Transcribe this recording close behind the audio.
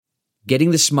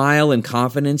Getting the smile and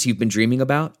confidence you've been dreaming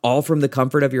about, all from the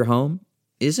comfort of your home,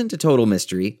 isn't a total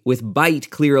mystery with Bite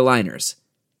clear aligners.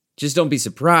 Just don't be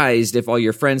surprised if all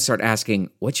your friends start asking,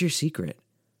 "What's your secret?"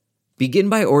 Begin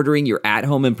by ordering your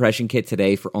at-home impression kit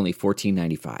today for only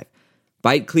 $14.95.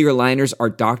 Bite clear aligners are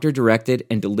doctor-directed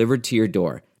and delivered to your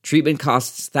door. Treatment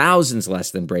costs thousands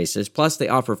less than braces, plus they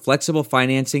offer flexible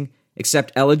financing,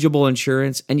 accept eligible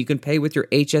insurance, and you can pay with your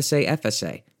HSA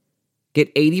FSA. Get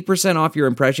 80% off your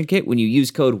impression kit when you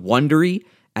use code WONDERY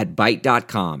at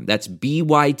Byte.com. That's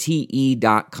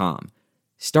BYTE.com.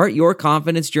 Start your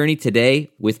confidence journey today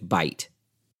with Byte.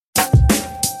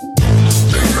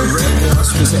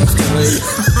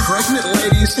 Pregnant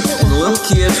ladies and little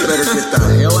kids better get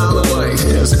the hell out of the way,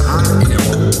 because I am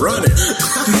running.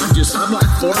 I'm like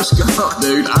Forrest Gump,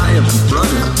 dude. I am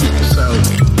running. So,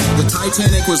 the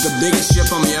Titanic was the biggest ship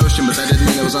on the ocean, but that didn't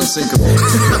mean it was unsinkable.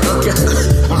 Okay.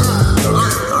 All right.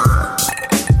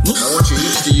 I want you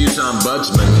each to use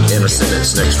ombudsman in a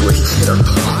sentence next week.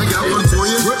 I got one for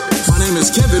you. My name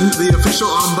is Kevin, the official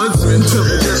ombudsman of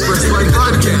the Just Press Play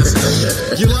podcast.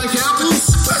 You like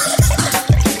apples?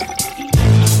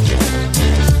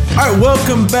 All right,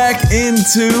 welcome back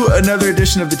into another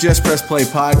edition of the Just Press Play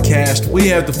podcast. We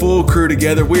have the full crew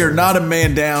together. We are not a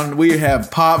man down. We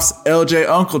have Pops, LJ,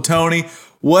 Uncle Tony.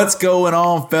 What's going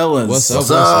on, fellas?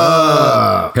 What's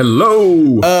up?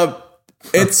 Hello.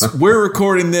 We're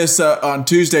recording this on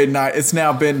Tuesday night. It's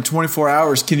now been 24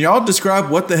 hours. Can y'all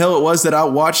describe what the hell it was that I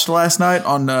watched last night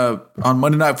on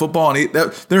Monday Night Football? And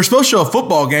they were supposed to show a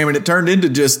football game, and it turned into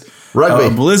just rugby,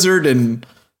 blizzard, and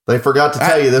they forgot to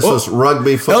tell you this was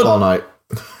rugby football night.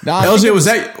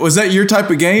 LJ, was that your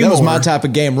type of game? That was my type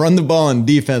of game. Run the ball and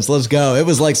defense. Let's go. It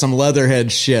was like some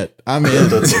Leatherhead shit. I'm in.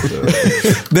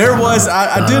 There was.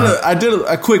 I did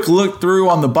a quick look through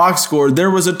on the box score.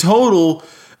 There was a total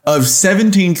of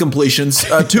 17 completions,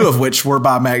 2 of which were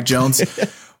by Mac Jones.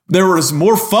 There was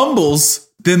more fumbles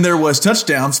than there was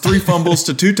touchdowns, 3 fumbles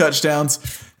to 2 touchdowns.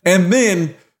 And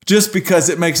then, just because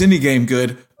it makes any game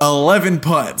good, 11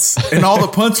 punts. And all the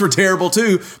punts were terrible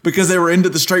too, because they were into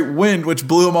the straight wind, which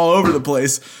blew them all over the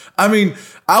place. I mean,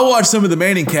 I watched some of the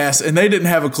Manning casts, and they didn't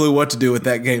have a clue what to do with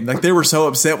that game. Like, they were so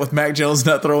upset with Mac Jones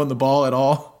not throwing the ball at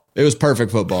all. It was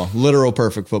perfect football, literal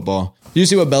perfect football. You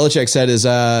see what Belichick said is,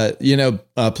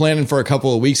 planning for a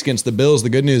couple of weeks against the Bills. The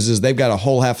good news is they've got a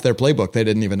whole half of their playbook they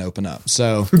didn't even open up.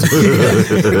 So,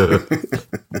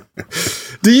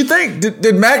 do you think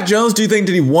did Mac Jones? Do you think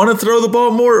did he want to throw the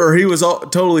ball more, or he was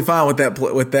totally fine with that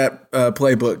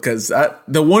playbook? Because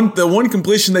the one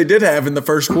completion they did have in the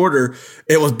first quarter,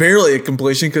 it was barely a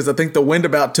completion because I think the wind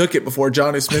about took it before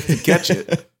Johnny Smith could catch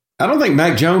it. I don't think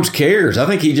Mac Jones cares. I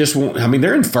think he just won't. I mean,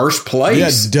 they're in first place.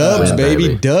 Yeah, dubs,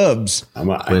 baby. Dubs.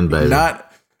 Win, baby.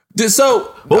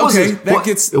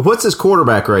 What's his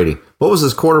quarterback rating? What was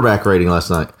his quarterback rating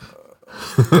last night?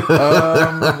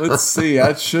 Let's see.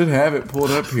 I should have it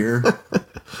pulled up here.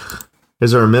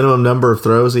 Is there a minimum number of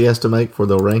throws he has to make before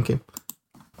they'll rank him?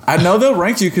 I know they'll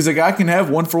rank you because a guy can have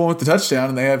 1-for-1 with the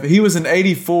touchdown, and he was an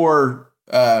 84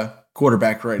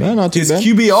 quarterback rating. No, not too bad.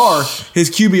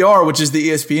 His QBR, which is the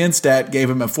ESPN stat, gave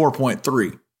him a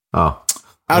 4.3. Oh,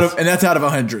 and that's out of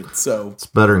 100. So it's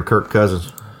better than Kirk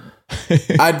Cousins.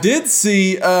 I did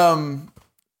see.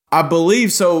 I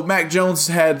believe so. Mac Jones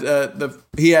had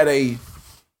he had a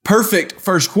perfect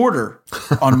first quarter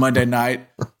on Monday night,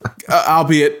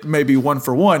 albeit maybe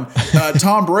 1-for-1.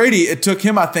 Tom Brady, it took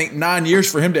him, I think, 9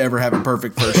 years for him to ever have a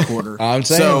perfect first quarter. I'm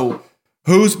saying. So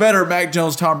who's better, Mac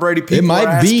Jones, Tom Brady? It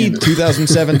might be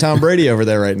 2007 Tom Brady over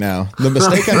there right now. The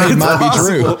mistake I made might be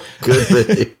true. Could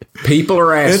be. People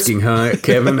are asking,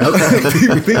 Kevin?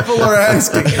 Okay. People are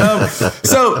asking.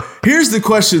 So here's the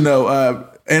question, though.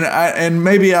 And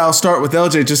maybe I'll start with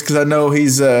LJ just because I know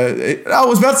he's. I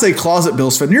was about to say closet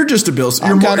Bills fan. You're just a Bills.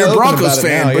 You're a Broncos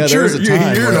fan, but you're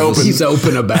an open. He's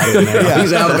open about it now. Yeah.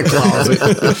 He's out of the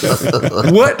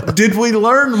closet. What did we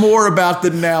learn more about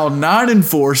the now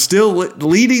 9-4, still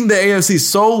leading the AFC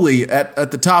solely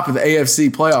at the top of the AFC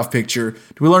playoff picture?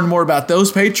 Did we learn more about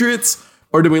those Patriots?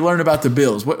 Or did we learn about the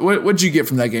Bills? What did you get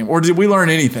from that game? Or did we learn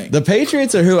anything? The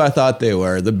Patriots are who I thought they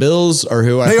were. The Bills are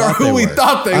who I thought they were. They are who we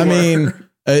thought they were. I mean,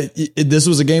 this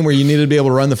was a game where you needed to be able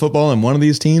to run the football, and one of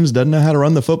these teams doesn't know how to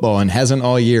run the football and hasn't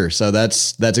all year. So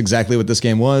that's exactly what this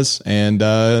game was, and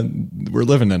we're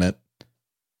living in it.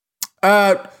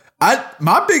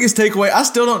 My biggest takeaway, I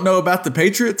still don't know about the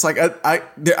Patriots. Like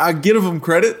I give them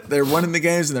credit. They're winning the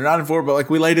games and they're 9-4, but like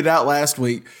we laid it out last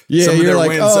week. Yeah, you're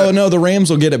like, no, the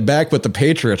Rams will get it back, but the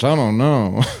Patriots, I don't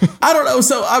know. I don't know.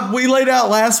 So we laid out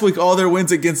last week all their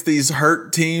wins against these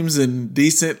hurt teams and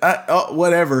decent,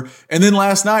 whatever. And then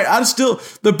last night,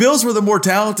 the Bills were the more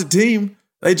talented team.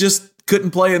 They just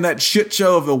couldn't play in that shit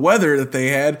show of the weather that they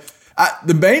had.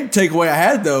 The main takeaway I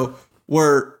had, though,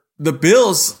 were the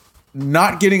Bills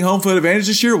not getting home field advantage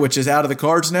this year, which is out of the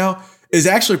cards now, is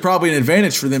actually probably an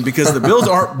advantage for them because the Bills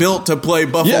aren't built to play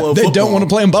Buffalo they football. Don't want to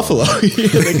play in Buffalo.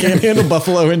 They can't handle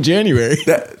Buffalo in January.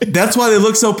 That's why they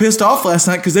looked so pissed off last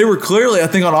night, because they were clearly, I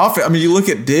think, on offense. I mean, you look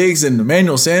at Diggs and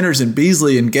Emmanuel Sanders and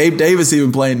Beasley and Gabe Davis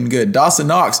even playing good, Dawson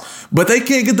Knox, but they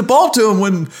can't get the ball to him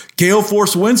when gale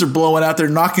force winds are blowing out there,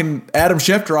 knocking Adam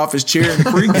Schefter off his chair in the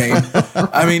pregame.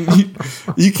 I mean,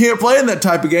 you can't play in that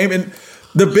type of game. And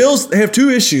the Bills have two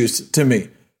issues to me.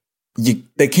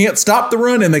 They can't stop the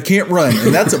run and they can't run.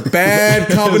 And that's a bad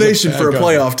combination for a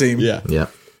playoff team. Yeah.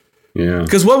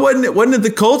 Because wasn't it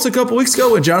the Colts a couple weeks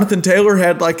ago when Jonathan Taylor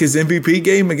had like his MVP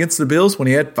game against the Bills when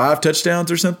he had 5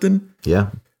 touchdowns or something? Yeah.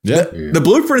 The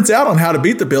blueprint's out on how to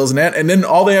beat the Bills in that. And then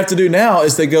all they have to do now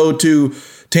is they go to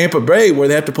Tampa Bay where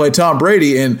they have to play Tom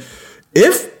Brady. And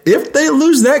if they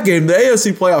lose that game, the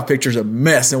AFC playoff picture is a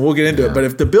mess, and we'll get into it. But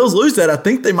if the Bills lose that, I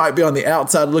think they might be on the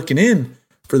outside looking in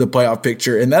for the playoff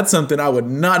picture, and that's something I would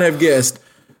not have guessed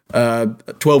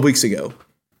 12 weeks ago.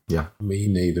 Yeah, me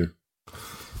neither.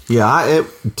 Yeah,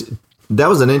 that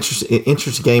was an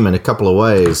interesting game in a couple of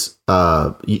ways.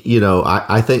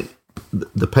 I think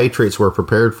the Patriots were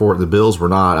prepared for it. The Bills were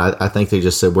not. I think they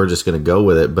just said, we're just going to go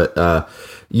with it. But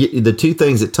the two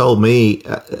things that told me,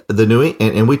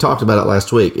 and we talked about it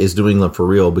last week, is New England for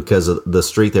real, because of the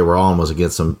streak they were on was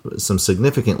against some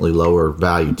significantly lower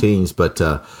value teams. But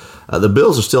the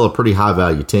Bills are still a pretty high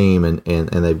value team, and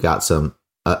they've got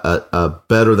a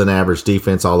better than average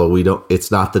defense, although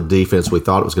it's not the defense we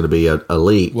thought it was going to be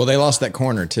elite. Well, they lost that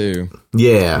corner too.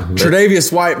 Yeah.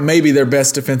 Tre'Davious White may be their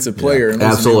best defensive player.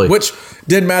 Yeah, absolutely. Which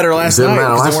didn't matter last night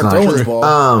because they weren't throwing the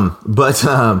ball.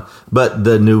 But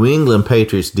the New England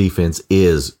Patriots defense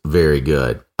is very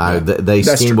good. They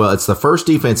scheme well. It's the first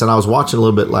defense, and I was watching a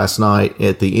little bit last night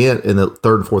at the end in the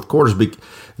third and fourth quarters.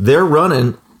 They're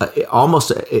running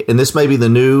almost, and this may be the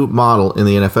new model in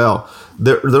the NFL,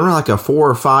 they're like a 4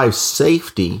 or 5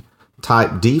 safety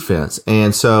type defense.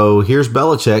 And so here's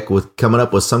Belichick coming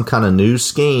up with some kind of new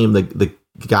scheme. The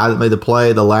guy that made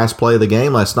the last play of the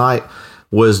game last night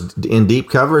was in deep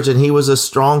coverage, and he was a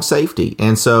strong safety.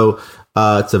 And so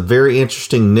it's a very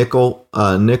interesting nickel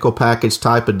package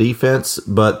type of defense,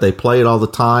 but they play it all the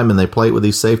time, and they play it with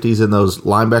these safeties in those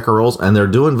linebacker roles, and they're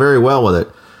doing very well with it.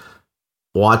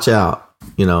 Watch out.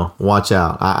 Watch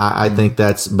out. I think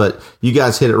but you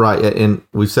guys hit it right. And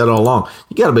we've said all along,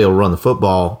 you got to be able to run the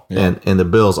football. Yeah. And the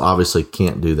Bills obviously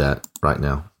can't do that right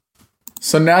now.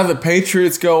 So now the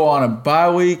Patriots go on a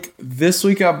bye week this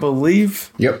week, I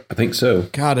believe. Yep, I think so.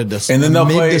 God, and then they'll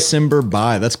mid-December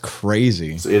bye. That's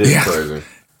crazy. It is crazy.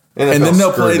 And then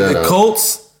they'll play the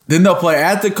Colts. Then they'll play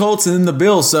at the Colts and then the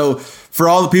Bills. So for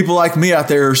all the people like me out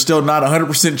there who are still not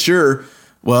 100% sure,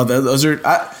 well, those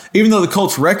are even though the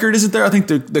Colts record isn't there, I think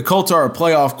the Colts are a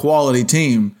playoff quality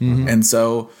team, and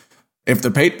so if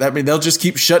they'll just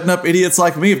keep shutting up idiots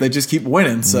like me if they just keep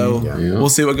winning. So we'll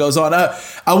see what goes on.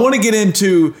 I want to get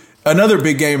into another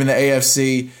big game in the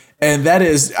AFC, and that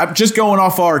is, I'm just going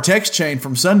off our text chain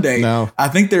from Sunday. No. I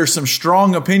think there's some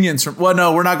strong opinions from. Well,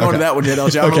 no, we're not going to that one yet,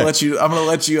 LJ. I'm going to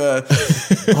let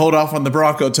you hold off on the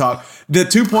Bronco talk. The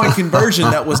 2-point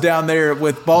conversion that was down there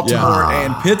with Baltimore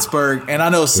and Pittsburgh, and I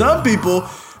know some people,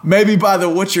 maybe by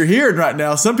what you're hearing right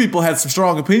now, some people had some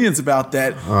strong opinions about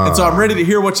that, and so I'm ready to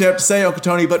hear what you have to say, Uncle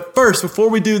Tony. But first, before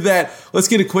we do that, let's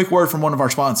get a quick word from one of our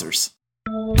sponsors.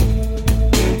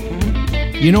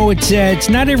 It's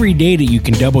not every day that you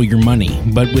can double your money,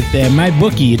 but with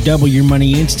MyBookie, you double your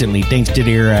money instantly thanks to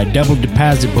their double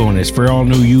deposit bonus for all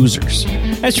new users.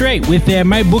 That's right, with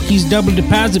MyBookie's double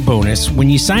deposit bonus, when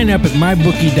you sign up at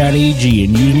mybookie.ag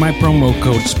and use my promo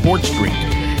code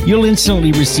SPORTSDRINK, you'll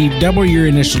instantly receive double your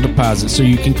initial deposit so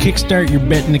you can kickstart your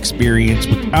betting experience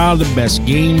with all the best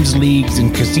games, leagues,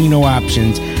 and casino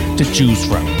options to choose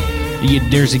from.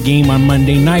 There's a game on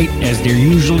Monday night, as there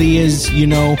usually is,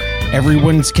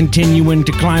 Everyone's continuing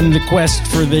to climb the quest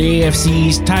for the AFC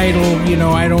East title.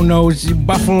 I don't know.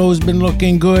 Buffalo's been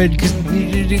looking good.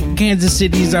 Kansas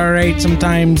City's all right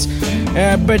sometimes.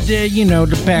 But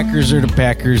the Packers are the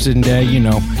Packers. And,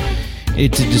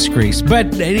 It's a disgrace.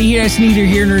 But that's neither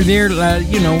here nor there.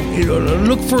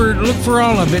 Look for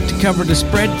all of it to cover the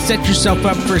spread. Set yourself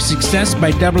up for success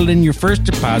by doubling your first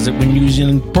deposit when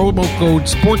using promo code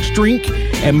SPORTSDRINK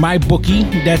at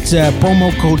MyBookie. That's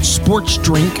promo code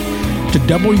SPORTSDRINK to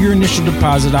double your initial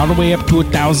deposit all the way up to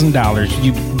 $1,000.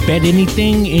 You bet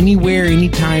anything, anywhere,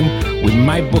 anytime with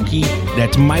MyBookie.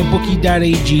 That's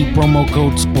mybookie.ag, promo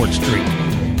code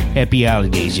SPORTSDRINK. Happy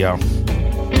holidays, y'all.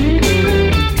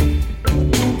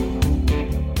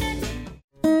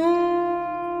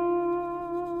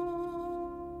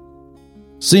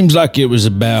 Seems like it was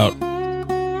about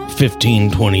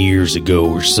 15, 20 years ago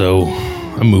or so.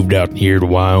 I moved out here to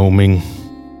Wyoming.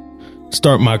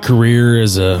 Start my career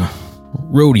as a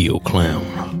rodeo clown.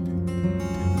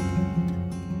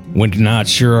 Winter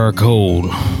nights sure are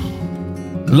cold.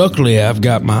 Luckily, I've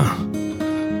got my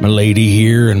lady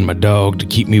here and my dog to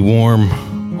keep me warm.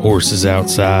 Horses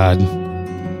outside,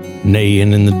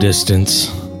 neighing in the distance.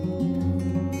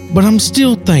 But I'm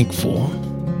still thankful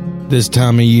this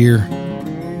time of year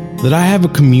that I have a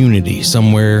community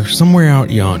somewhere out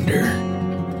yonder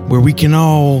where we can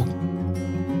all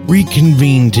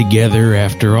reconvene together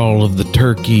after all of the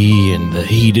turkey and the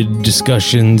heated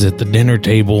discussions at the dinner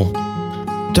table.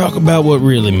 Talk about what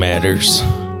really matters.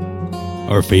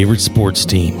 Our favorite sports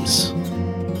teams.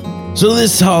 So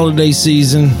this holiday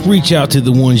season, reach out to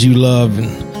the ones you love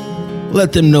and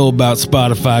let them know about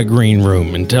Spotify Green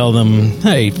Room and tell them,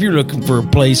 hey, if you're looking for a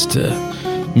place to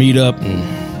meet up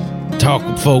and talk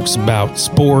with folks about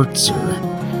sports or,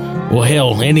 well,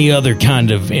 hell, any other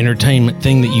kind of entertainment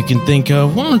thing that you can think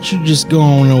of, why don't you just go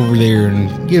on over there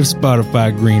and give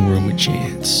Spotify Green Room a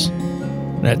chance?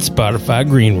 That's Spotify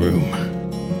Green Room.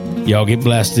 Y'all get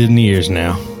blasted in the ears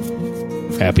now.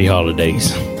 Happy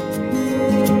holidays.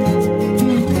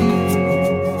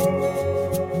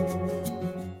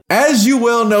 As you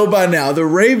well know by now, the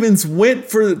Ravens went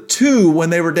for 2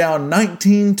 when they were down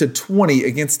 19-20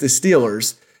 against the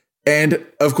Steelers. And,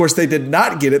 of course, they did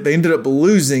not get it. They ended up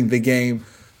losing the game.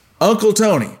 Uncle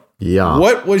Tony,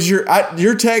 what was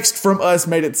your text from us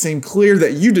made it seem clear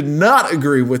that you did not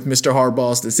agree with Mr.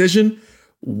 Harbaugh's decision.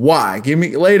 Why?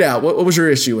 Lay it out. What was your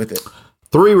issue with it?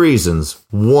 3 reasons.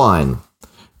 1,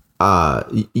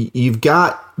 you've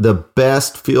got the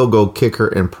best field goal kicker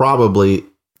and probably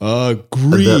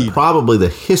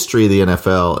the history of the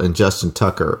NFL in Justin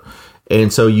Tucker.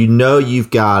 And so you've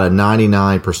got a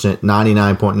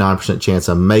 99.9% chance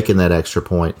of making that extra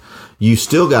point. You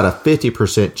still got a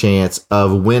 50% chance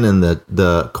of winning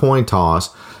the coin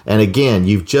toss. And again,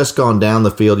 you've just gone down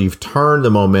the field. You've turned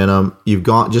the momentum. You've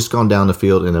just gone down the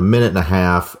field in a minute and a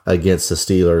half against the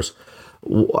Steelers.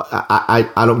 I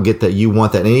don't get that you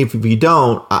want that. And if you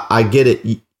don't, I get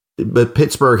it. But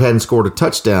Pittsburgh hadn't scored a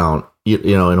touchdown,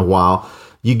 in a while.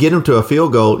 You get them to a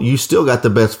field goal, you still got the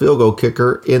best field goal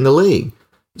kicker in the league.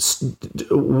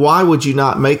 Why would you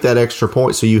not make that extra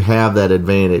point so you have that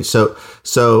advantage? So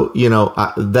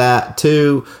that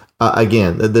too.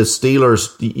 Again, the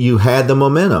Steelers, you had the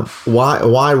momentum.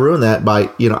 Why ruin that by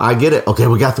I get it. Okay,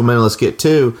 we got the momentum. Let's get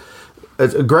 2.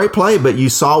 It's a great play, but you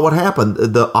saw what happened.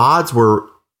 The odds were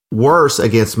worse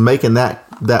against making that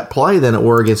play than it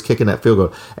were against kicking that field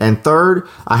goal. And third,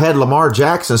 I had Lamar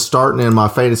Jackson starting in my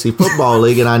fantasy football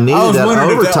league, and I needed that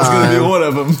overtime. Be one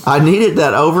of them. I needed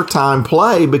that overtime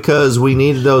play because we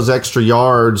needed those extra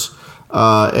yards.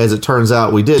 As it turns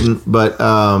out, we didn't. But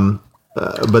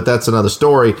that's another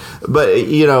story. But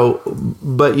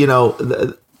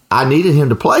I needed him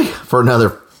to play for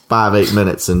another 5-8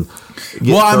 minutes and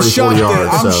get I'm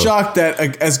shocked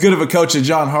that as good of a coach as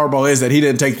John Harbaugh is, that he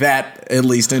didn't take that at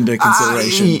least into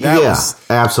consideration.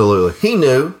 Absolutely. He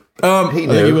knew. He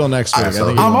will next week.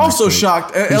 I'm also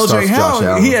shocked. LJ,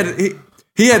 how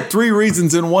he had 3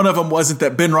 reasons, and one of them wasn't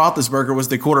that Ben Roethlisberger was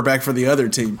the quarterback for the other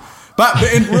team. But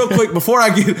real quick, before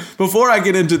I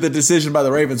get into the decision by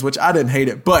the Ravens, which I didn't hate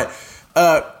it, but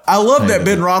I love that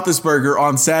Ben Roethlisberger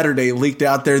on Saturday leaked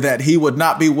out there that he would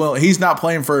not be willing. He's not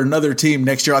playing for another team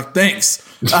next year. Like, thanks.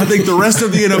 I think the rest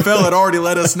of the NFL had already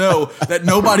let us know that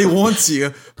nobody wants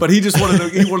you, but he just wanted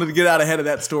to get out ahead of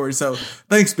that story. So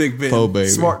thanks, Big Ben.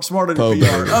 Smarter than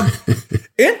PR.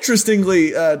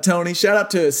 Interestingly, Tony, shout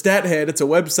out to StatHead. It's a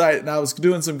website, and I was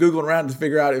doing some Googling around to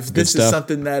figure out if this is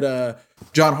something that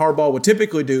John Harbaugh would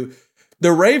typically do.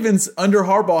 The Ravens under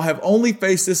Harbaugh have only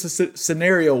faced this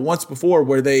scenario once before,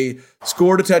 where they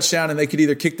scored a touchdown and they could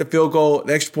either kick the field goal,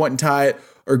 the extra point and tie it,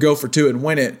 or go for 2 and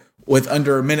win it with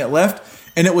under a minute left.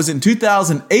 And it was in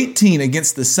 2018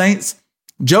 against the Saints.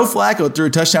 Joe Flacco threw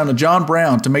a touchdown to John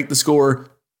Brown to make the score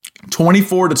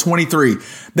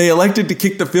 24-23. They elected to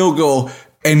kick the field goal,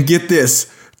 and get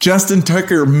this, Justin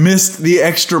Tucker missed the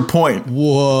extra point.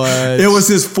 What? It was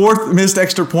his 4th missed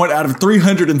extra point out of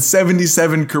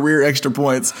 377 career extra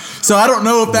points. So I don't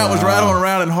know if that was rattling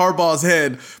around in Harbaugh's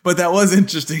head, but that was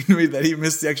interesting to me that he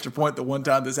missed the extra point the one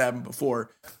time this happened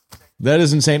before. That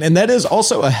is insane. And that is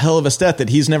also a hell of a stat that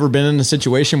he's never been in a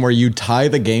situation where you tie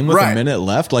the game with a minute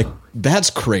left. Like, that's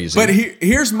crazy. But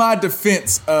here's my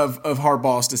defense of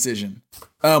Harbaugh's decision.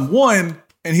 One,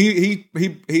 and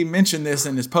he mentioned this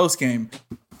in his post game.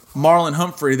 Marlon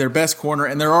Humphrey, their best corner,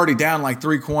 and they're already down like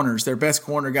 3 corners. Their best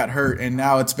corner got hurt, and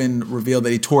now it's been revealed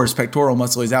that he tore his pectoral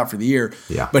muscle. He's out for the year.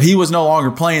 Yeah. But he was no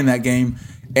longer playing that game,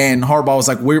 and Harbaugh was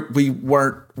like, we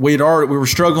were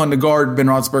struggling to guard Ben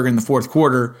Roethlisberger in the 4th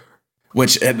quarter,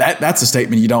 which that's a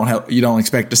statement you don't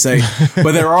expect to say.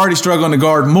 But they were already struggling to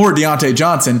guard more Deontay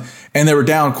Johnson, and they were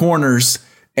down corners,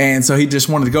 and so he just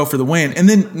wanted to go for the win. And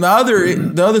then the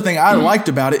other thing I liked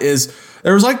about it is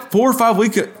there was like 4 or 5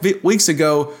 weeks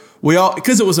ago.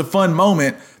 Because it was a fun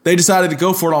moment, they decided to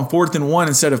go for it on 4th and 1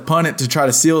 instead of punt it to try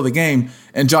to seal the game.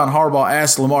 And John Harbaugh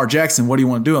asked Lamar Jackson, "What do you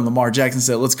want to do?" And Lamar Jackson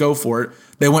said, "Let's go for it."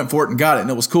 They went for it and got it, and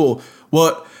it was cool.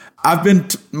 Well,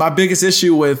 my biggest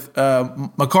issue with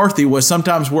McCarthy was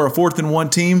sometimes we're a 4th and 1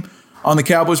 team on the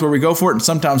Cowboys where we go for it, and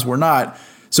sometimes we're not.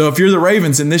 So if you're the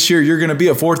Ravens and this year you're going to be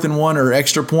a 4th and 1 or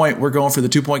extra point, we're going for the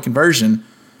 2-point conversion.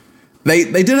 They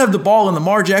did have the ball in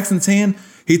Lamar Jackson's hand.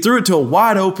 He threw it to a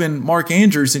wide open Mark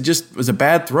Andrews. It just was a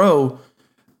bad throw.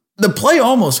 The play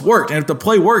almost worked. And if the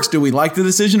play works, do we like the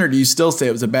decision or do you still say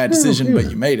it was a bad decision, but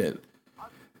you made it?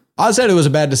 I said it was a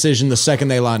bad decision the second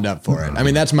they lined up for it. I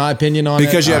mean, that's my opinion on it.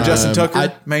 Because you have Justin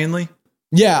Tucker mainly?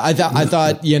 Yeah, I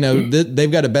thought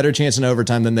they've got a better chance in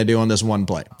overtime than they do on this one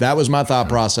play. That was my thought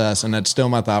process, and that's still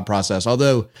my thought process.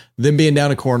 Although them being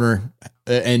down a corner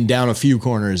and down a few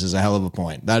corners is a hell of a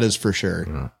point. That is for sure.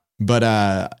 Yeah.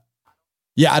 But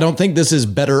yeah, I don't think this is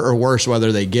better or worse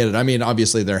whether they get it. I mean,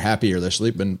 obviously they're happy or they're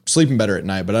sleeping better at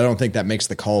night, but I don't think that makes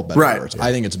the call better or worse. Yeah.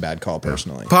 I think it's a bad call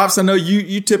personally. Pops, I know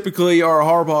you typically are a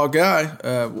Harbaugh guy.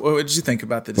 What did you think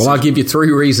about the decision? Well, I'll give you 3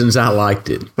 reasons I liked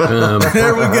it.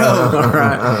 There we go.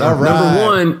 All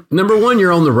right. Number one,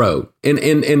 you're on the road. And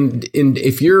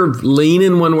if you're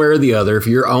leaning one way or the other, if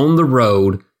you're on the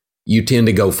road, you tend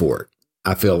to go for it,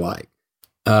 I feel like.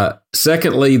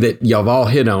 Secondly, that y'all have all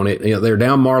hit on it. They're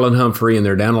down Marlon Humphrey and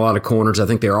they're down a lot of corners. I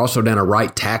think they're also down a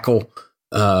right tackle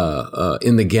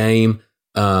in the game.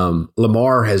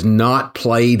 Lamar has not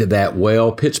played that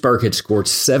well. Pittsburgh had scored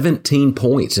 17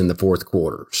 points in the 4th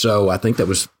quarter. So I think that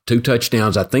was 2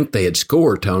 touchdowns. I think they had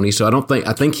scored, Tony. So I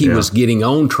think he was getting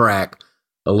on track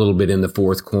a little bit in the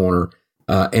 4th quarter.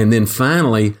 And then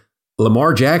finally,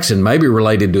 Lamar Jackson, maybe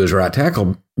related to his right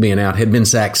tackle being out, had been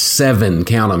sacked 7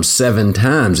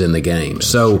 times in the game.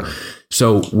 So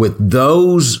with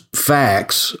those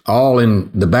facts all in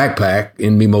the backpack,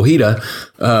 in the mojito,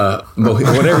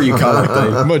 whatever you call it,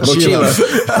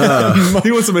 mochila.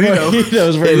 He wants a mojito.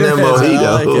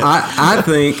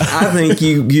 I think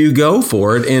you go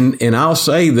for it, and I'll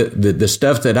say that the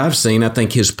stuff that I've seen, I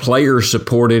think his players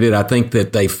supported it. I think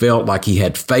that they felt like he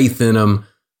had faith in him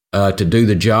to do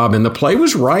the job, and the play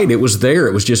was right. It was there.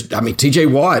 It was just, I mean, T.J.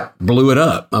 Watt blew it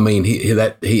up. I mean,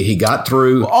 he got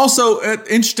through. Also, an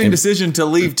interesting decision to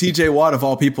leave T.J. Watt of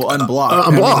all people unblocked.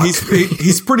 Unblocked. I mean,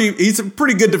 he's a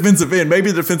pretty good defensive end,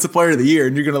 maybe the defensive player of the year,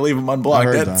 and you're going to leave him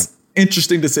unblocked. That's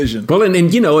interesting decision. Well, and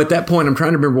at that point, I'm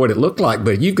trying to remember what it looked like,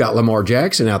 but you've got Lamar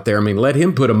Jackson out there. I mean, let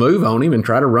him put a move on him and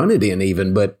try to run it in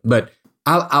even. But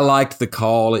I liked the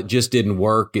call. It just didn't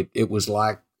work. It was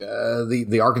like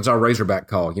the Arkansas Razorback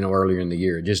call, earlier in the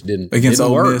year. It just didn't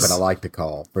work, but I liked the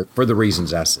call for the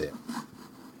reasons I said.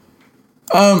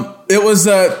 It was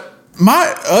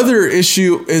my other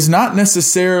issue is not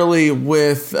necessarily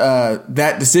with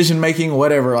that decision making,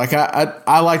 whatever. Like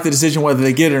I like the decision whether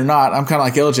they get it or not. I'm kind of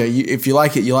like LJ. If you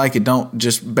like it, you like it. Don't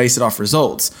just base it off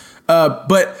results.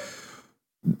 But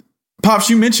Pops,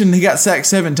 you mentioned he got sacked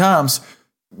 7 times.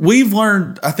 We've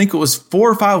learned, I think it was 4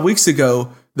 or 5 weeks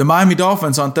ago, the Miami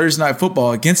Dolphins on Thursday Night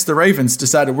Football against the Ravens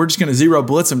decided we're just going to zero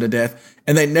blitz them to death,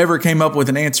 and they never came up with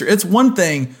an answer. It's one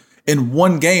thing in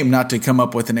one game not to come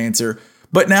up with an answer,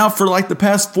 but now for like the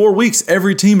past 4 weeks,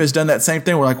 every team has done that same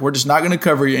thing. We're like, we're just not going to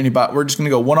cover anybody. We're just going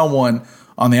to go one-on-one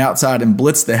on the outside and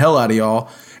blitz the hell out of y'all,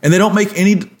 and they don't make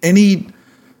any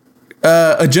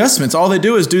adjustments. All they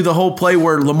do is do the whole play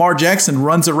where Lamar Jackson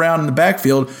runs around in the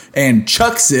backfield and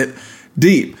chucks it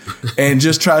deep and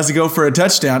just tries to go for a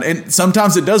touchdown. And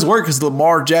sometimes it does work because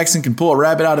Lamar Jackson can pull a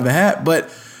rabbit out of a hat, but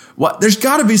there's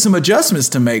got to be some adjustments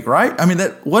to make, right? I mean,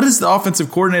 what is the offensive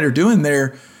coordinator doing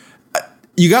there?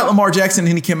 You got Lamar Jackson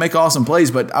and he can make awesome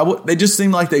plays, but they just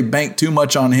seem like they bank too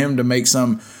much on him to make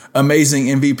some amazing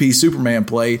MVP Superman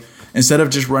play instead of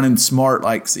just running smart,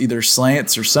 like either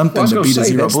slants or something to beat a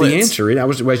zero that's blitz. the answer. I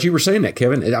was, as you were saying that,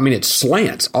 Kevin, I mean, it's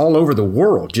slants all over the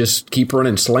world. Just keep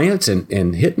running slants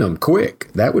and hitting them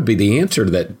quick. That would be the answer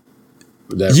to that.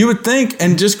 You would think,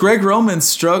 and just Greg Roman's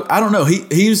stroke. I don't know.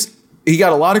 He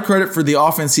got a lot of credit for the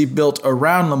offense he built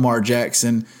around Lamar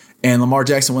Jackson, and Lamar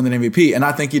Jackson won the MVP, and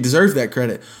I think he deserves that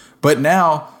credit. But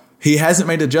now he hasn't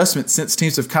made adjustments since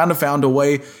teams have kind of found a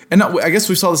way. And I guess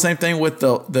we saw the same thing with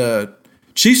the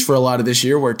Chiefs for a lot of this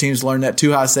year, where teams learned that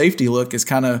too high safety look is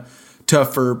kind of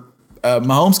tough for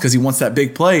Mahomes because he wants that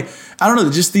big play. I don't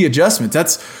know, just the adjustments.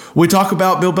 We talk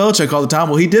about Bill Belichick all the time.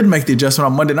 Well, he did make the adjustment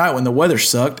on Monday night when the weather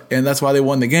sucked, and that's why they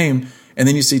won the game. And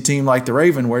then you see a team like the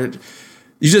Raven where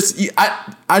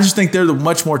I just think they're the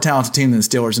much more talented team than the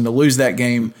Steelers, and to lose that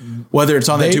game, whether it's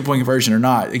on that 2-point conversion or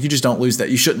not, you just don't lose that.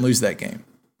 You shouldn't lose that game.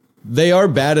 They are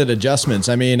bad at adjustments.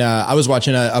 I mean, I was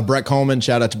watching a Brett Coleman.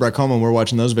 Shout out to Brett Coleman. We're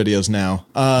watching those videos now.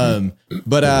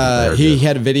 But he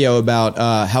had a video about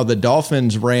how the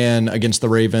Dolphins ran against the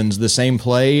Ravens the same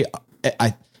play.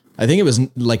 I think it was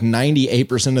like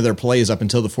 98% of their plays up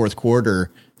until the fourth quarter,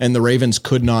 and the Ravens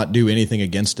could not do anything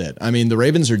against it. I mean, the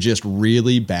Ravens are just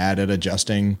really bad at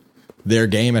adjusting their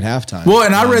game at halftime. Well,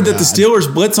 and I read that the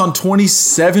Steelers blitz on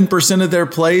 27% of their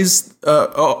plays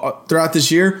throughout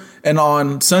this year, and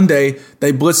on Sunday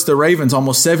they blitzed the Ravens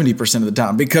almost 70% of the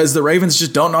time because the Ravens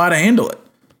just don't know how to handle it.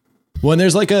 Well, and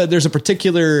there's a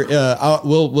particular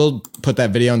we'll put that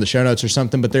video in the show notes or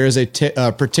something, but there is a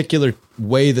particular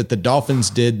way that the Dolphins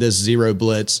did this zero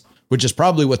blitz, which is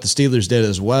probably what the Steelers did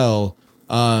as well.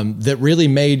 That really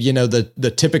made,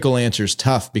 the typical answers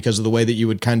tough because of the way that you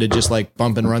would kind of just like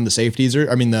bump and run the safeties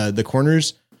the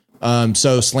corners.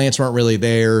 So slants weren't really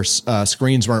there.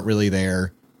 Screens weren't really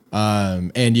there.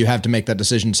 And you have to make that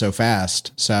decision so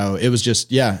fast. So it was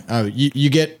just, you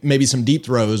get maybe some deep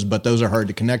throws, but those are hard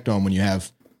to connect on when you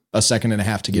have a second and a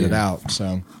half to get it out.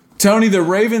 So Tony, the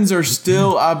Ravens are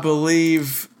still, I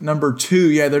believe, number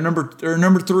 2. Yeah, they're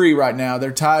number 3 right now.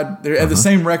 They're tied. They're at the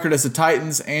same record as the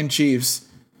Titans and Chiefs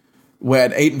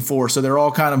at 8-4. So they're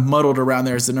all kind of muddled around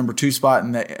there as the number 2 spot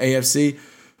in the AFC.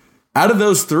 Out of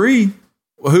those 3,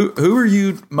 who are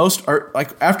you most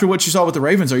after what you saw with the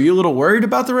Ravens? Are you a little worried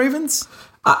about the Ravens?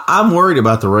 I'm worried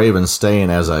about the Ravens staying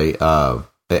as a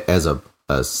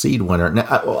seed winner.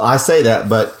 Now, I say that,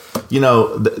 but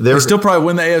they still probably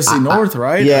win the AFC North,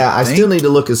 right? Yeah, I still need to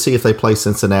look and see if they play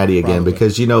Cincinnati again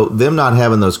because them not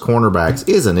having those cornerbacks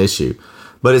is an issue,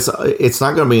 but it's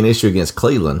not going to be an issue against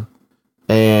Cleveland,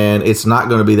 and it's not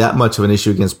going to be that much of an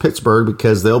issue against Pittsburgh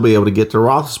because they'll be able to get to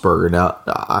Roethlisberger. Now,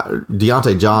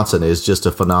 Deontay Johnson is just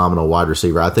a phenomenal wide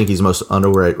receiver. I think he's one of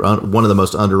the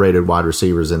most underrated wide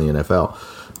receivers in the NFL,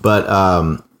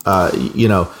 but.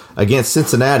 Against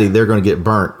Cincinnati, they're going to get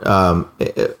burnt.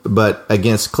 But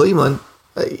against Cleveland,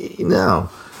 no.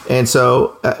 And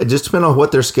so just depending on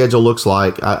what their schedule looks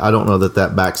like, I don't know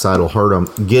that backside will hurt them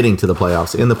getting to the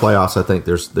playoffs. In the playoffs, I think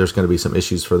there's going to be some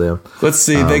issues for them. Let's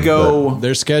see. They go.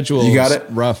 Their schedule you got it?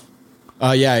 Rough.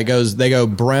 They go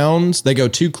Browns, they go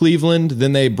to Cleveland,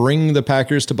 then they bring the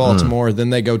Packers to Baltimore,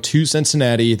 then they go to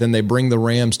Cincinnati, then they bring the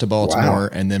Rams to Baltimore,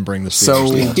 and then bring the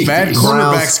Steelers. So bad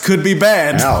cornerbacks could be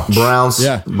bad. Browns,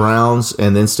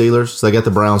 and then Steelers. So they got the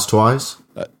Browns twice.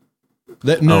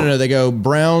 No. They go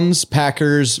Browns,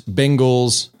 Packers,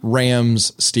 Bengals,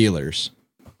 Rams, Steelers.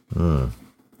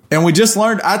 And we just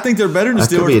learned, I think they're better than the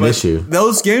Steelers. Could be an issue.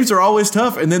 Those games are always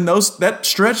tough. And then that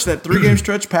 3-game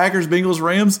stretch, Packers, Bengals,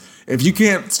 Rams, if you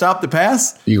can't stop the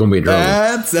pass, you're going to be in trouble.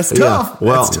 That's tough.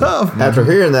 Well, that's tough. After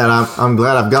hearing that, I'm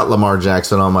glad I've got Lamar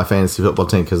Jackson on my fantasy football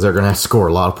team because they're going to have to score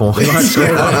a lot of points.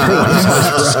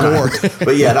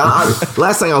 But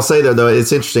last thing I'll say there, though,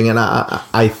 it's interesting. And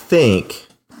I think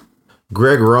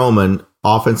Greg Roman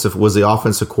was the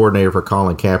offensive coordinator for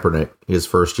Colin Kaepernick his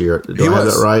first year. Do I have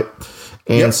that right?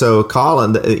 And so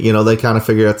Colin, they kind of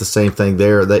figured out the same thing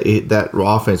there. That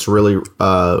offense really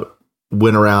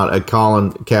went around.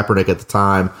 Colin Kaepernick at the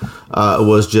time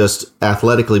was just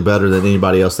athletically better than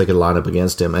anybody else they could line up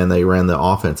against him, and they ran the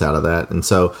offense out of that. And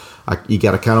so you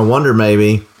got to kind of wonder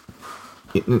maybe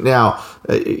now,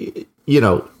 the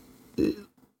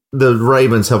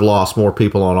Ravens have lost more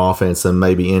people on offense than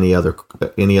maybe any other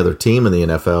team in the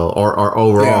NFL or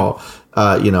overall.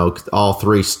 Yeah. All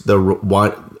three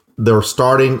their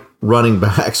starting running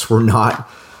backs were not.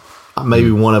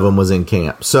 Maybe one of them was in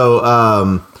camp,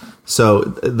 so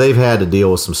they've had to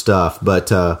deal with some stuff. But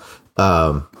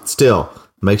still,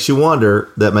 makes you wonder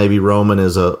that maybe Roman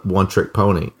is a one-trick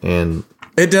pony, and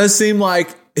it does seem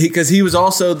like because he was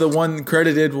also the one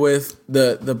credited with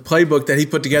the playbook that he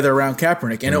put together around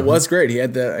Kaepernick, and it was great. He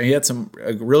had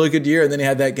a really good year, and then he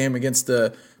had that game against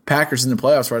the Packers in the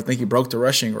playoffs where I think he broke the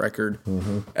rushing record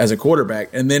as a quarterback.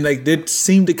 And then they did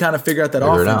seem to kind of figure out that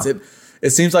offense. It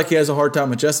seems like he has a hard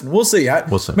time adjusting. We'll see.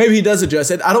 Maybe he does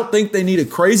adjust. I don't think they need a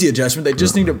crazy adjustment. They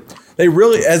just need to. They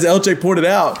really, as LJ pointed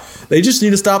out, they just need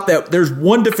to stop that. There's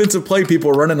one defensive play people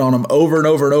are running on them over and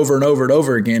over and over and over and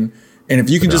over again. And if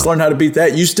you can just learn how to beat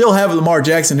that, you still have Lamar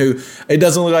Jackson, who it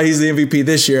doesn't look like he's the MVP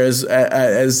this year, as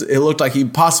it looked like he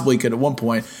possibly could at one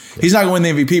point. He's not going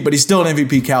to win the MVP, but he's still an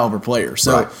MVP caliber player.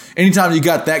 So anytime you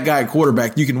got that guy at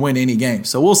quarterback, you can win any game.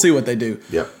 So we'll see what they do.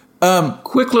 Yep.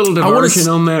 Quick little diversion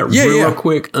on that, real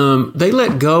quick. They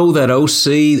let go that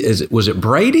OC. Was it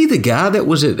Brady, the guy that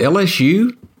was at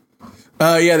LSU?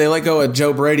 They let go of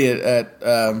Joe Brady at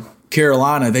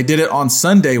Carolina. They did it on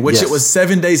Sunday, which it was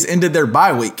 7 days into their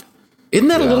bye week. Isn't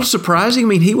that a little surprising? I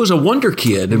mean, he was a wonder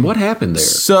kid, and what happened there?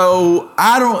 So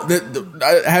I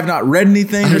have not read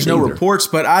anything. There's no reports,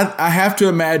 but I have to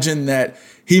imagine that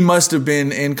he must have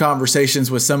been in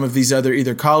conversations with some of these other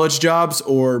either college jobs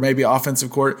or maybe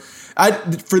offensive court.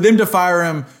 For them to fire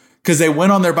him because they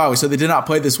went on their bye week, so they did not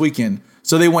play this weekend.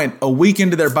 So they went a week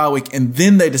into their bye week, and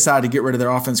then they decided to get rid of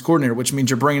their offense coordinator, which means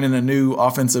you're bringing in a new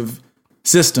offensive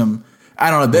system.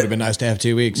 I don't know. It would have been nice to have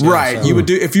 2 weeks. Right. So. You would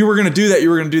do if you were going to do that. You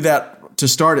were going to do that to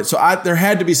start it. So there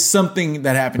had to be something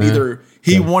that happened. Either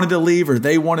he wanted to leave or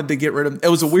they wanted to get rid of him. It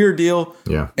was a weird deal.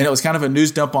 Yeah. And it was kind of a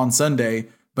news dump on Sunday.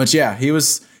 But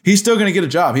he's still going to get a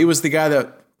job. He was the guy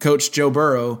that coached Joe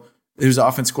Burrow, who's the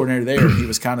offense coordinator there. He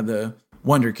was kind of the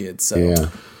wonder kid. So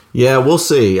Yeah, we'll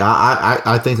see.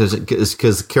 I think it's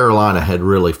because Carolina had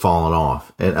really fallen off,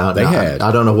 and they had.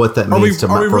 I don't know what that means for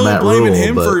Matt Rule.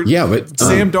 But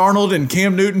Sam Darnold and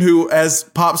Cam Newton, who, as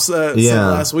Pops said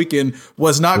last weekend,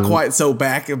 was not quite so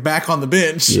back on the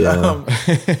bench. Yeah.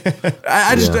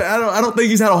 I don't think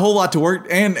he's had a whole lot to work,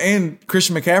 and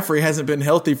Christian McCaffrey hasn't been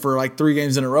healthy for like 3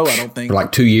 games in a row. I don't think for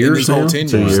like 2 years. Whole 10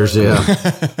 2 years,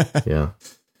 yeah.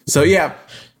 So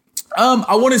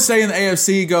I want to say in the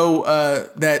AFC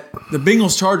that the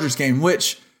Bengals-Chargers game,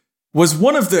 which was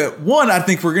I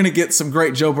think we're going to get some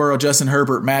great Joe Burrow, Justin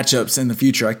Herbert matchups in the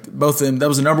future. Both of them, that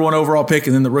was the number 1 overall pick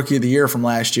and then the Rookie of the Year from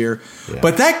last year. Yeah.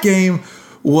 But that game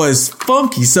was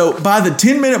funky. So by the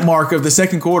 10-minute mark of the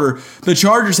second quarter, the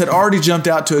Chargers had already jumped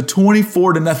out to a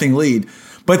 24-0 lead.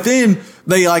 But then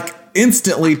they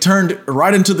instantly turned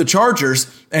right into the Chargers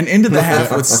and into the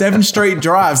half with 7 straight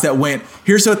drives that went.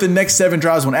 Here's what the next 7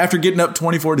 drives went after getting up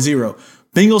 24-0.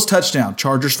 Bengals touchdown,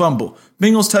 Chargers fumble.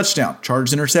 Bengals touchdown,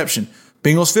 Chargers interception.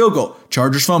 Bengals field goal,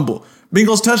 Chargers fumble.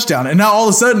 Bengals touchdown. And now all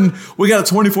of a sudden we got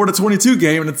a 24-22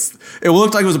 game, and it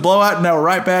looked like it was a blowout, and now we're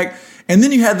right back. And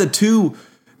then you had the two.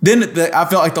 Then I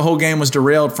felt like the whole game was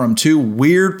derailed from 2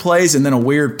 weird plays and then a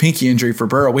weird pinky injury for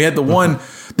Burrow. We had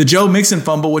the Joe Mixon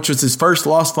fumble, which was his first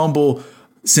lost fumble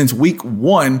since week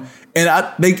 1. And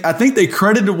I think they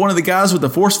credited one of the guys with the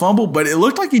forced fumble, but it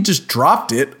looked like he just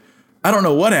dropped it. I don't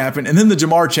know what happened. And then the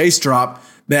Jamar Chase drop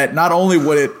that not only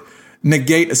would it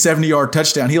negate a 70-yard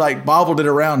touchdown, he bobbled it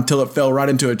around until it fell right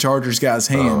into a Chargers guy's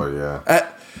hand. Oh, yeah.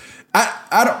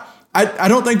 I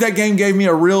don't think that game gave me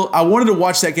I wanted to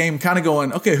watch that game kind of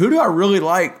going, okay, who do I really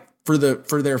like for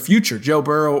their future, Joe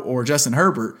Burrow or Justin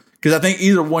Herbert? Because I think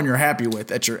either one you're happy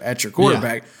with at your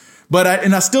quarterback. Yeah. But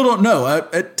I still don't know.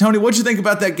 Tony, what'd you think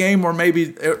about that game or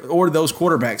those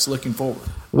quarterbacks looking forward?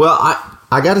 Well,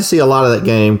 I got to see a lot of that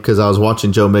game because I was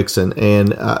watching Joe Mixon, and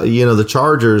the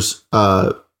Chargers,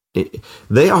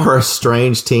 they are a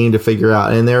strange team to figure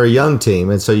out, and they're a young team,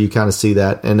 and so you kind of see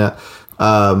that. And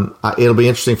it'll be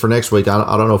interesting for next week.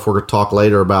 I don't know if we're going to talk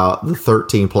later about the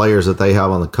 13 players that they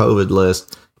have on the COVID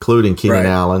list, including Keenan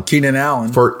Allen.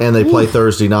 And they play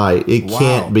Thursday night. It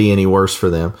can't be any worse for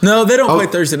them. No, they don't play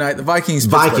Thursday night. The Vikings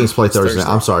play Thursday night.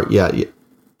 I'm sorry.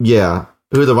 Yeah.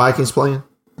 Who are the Vikings playing?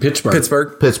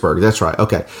 Pittsburgh. That's right.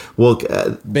 Okay. Well,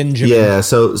 Benjamin. Yeah.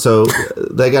 So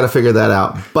they got to figure that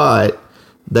out, but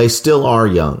they still are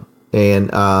young. And,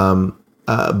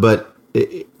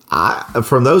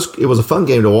 from those, it was a fun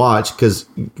game to watch because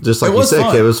just like you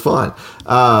said, it was fun.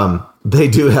 They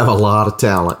do have a lot of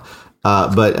talent.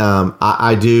 But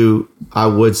I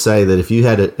would say that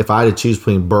if I had to choose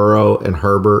between Burrow and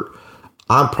Herbert,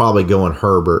 I'm probably going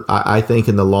Herbert. I think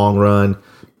in the long run,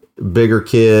 bigger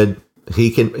kid, he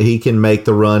can make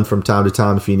the run from time to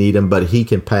time if you need him, but he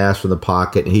can pass from the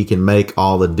pocket and he can make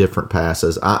all the different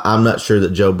passes. I'm not sure that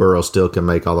Joe Burrow still can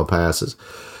make all the passes.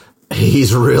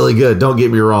 He's really good. Don't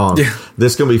get me wrong. Yeah.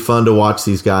 This is going to be fun to watch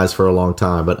these guys for a long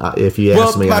time. But if you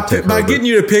ask me, by getting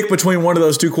you to pick between one of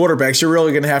those two quarterbacks, you're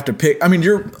really going to have to pick. I mean,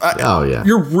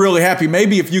 you're really happy.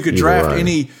 Maybe if you could draft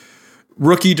any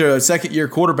rookie to second-year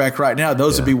quarterback right now,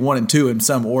 those would be 1 and 2 in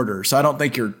some order. So I don't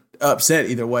think you're upset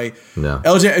either way. No.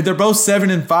 LJ, they're both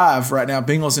 7-5 right now,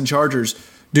 Bengals and Chargers.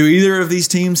 Do either of these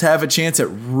teams have a chance at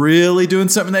really doing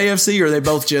something in the AFC, or are they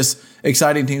both just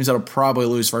exciting teams that'll probably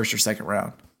lose first or second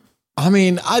round? I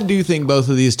mean, I do think both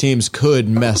of these teams could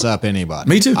mess up anybody.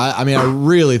 Me too. I mean, I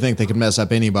really think they could mess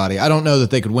up anybody. I don't know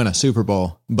that they could win a Super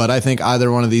Bowl, but I think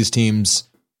either one of these teams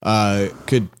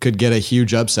could get a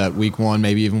huge upset week 1,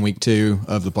 maybe even week 2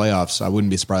 of the playoffs. I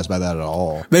wouldn't be surprised by that at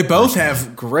all. They both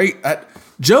have great.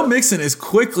 Joe Mixon is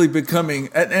quickly becoming,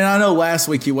 and I know last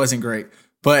week he wasn't great,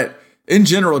 but in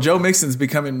general, Joe Mixon's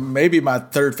becoming maybe my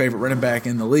third favorite running back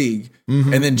in the league.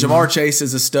 Mm-hmm. And then Jamar Chase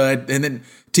is a stud. And then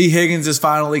T. Higgins is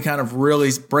finally kind of really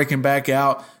breaking back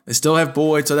out. They still have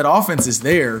Boyd, so that offense is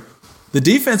there. The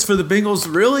defense for the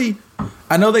Bengals really,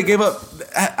 I know they gave up.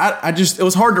 It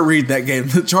was hard to read that game.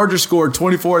 The Chargers scored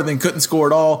 24 and then couldn't score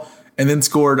at all, and then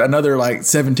scored another like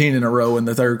 17 in a row in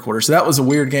the third quarter. So that was a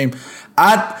weird game.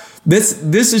 This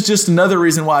is just another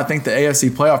reason why I think the AFC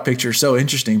playoff picture is so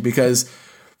interesting, because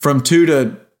from 2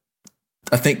 to,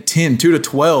 I think 10, 2 to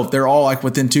 12, they're all like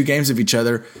within 2 games of each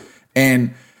other.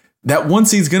 And that 1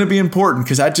 seed is going to be important,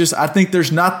 because I think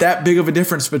there's not that big of a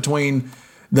difference between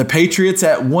the Patriots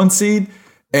at 1 seed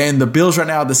and the Bills right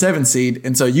now at the 7 seed.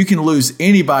 And so you can lose,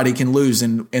 anybody can lose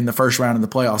in the first round of the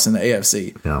playoffs in the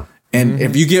AFC. Yeah. And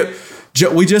if you get,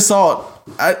 we just saw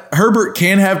Herbert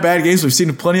can have bad games. We've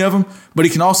seen plenty of them, but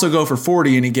he can also go for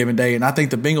 40 any given day. And I think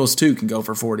the Bengals too can go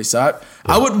for 40. So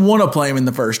I wouldn't want to play him in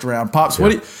the first round. Pops,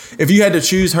 if you had to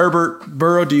choose Herbert,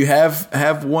 Burrow, do you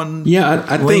have one? Yeah,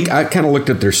 I think I kind of looked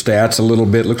at their stats a little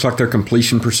bit. Looks like their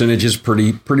completion percentage is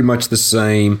pretty much the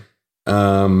same.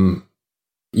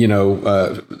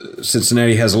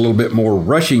 Cincinnati has a little bit more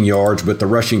rushing yards, but the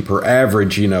rushing per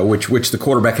average, which the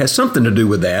quarterback has something to do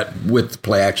with that, with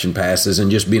play action passes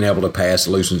and just being able to pass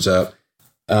loosens up.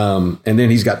 And then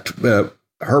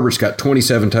Herbert's got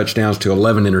 27 touchdowns to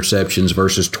 11 interceptions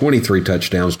versus 23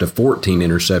 touchdowns to 14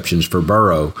 interceptions for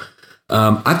Burrow.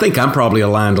 I think I'm probably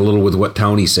aligned a little with what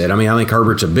Tony said. I mean, I think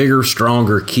Herbert's a bigger,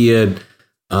 stronger kid.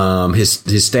 His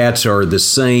stats are the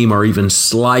same or even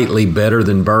slightly better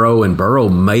than Burrow, and Burrow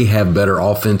may have better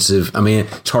offensive. I mean,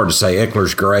 it's hard to say.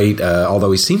 Eckler's great,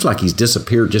 although he seems like he's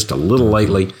disappeared just a little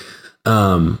lately.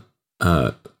 Eckler,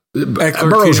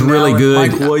 Burrow's really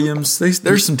good. Mike Williams,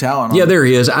 there's some talent. Yeah, there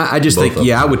is. I just think,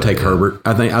 I would take Herbert.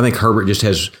 I think Herbert just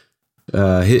has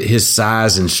his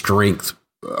size and strength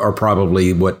are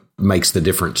probably what makes the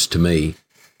difference to me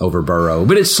over Burrow.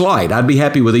 But it's slight. I'd be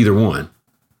happy with either one.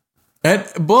 And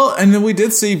then we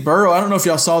did see Burrow. I don't know if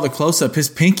y'all saw the close up. His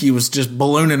pinky was just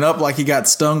ballooning up like he got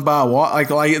stung by a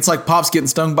wasp. Like it's like Pop's getting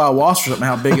stung by a wasp or something.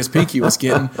 How big his pinky was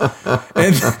getting, he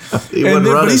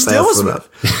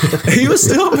was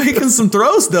still making some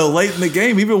throws though late in the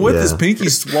game, even with his pinky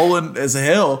swollen as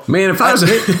hell. Man, if I was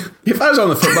on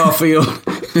the football field,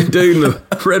 dude, and the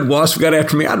red wasp got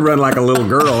after me, I'd run like a little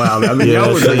girl out. I mean,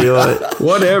 y'all would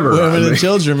whatever. Women and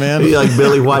children, man. Be like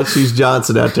Billy White Shoes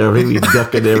Johnson out there. He'd be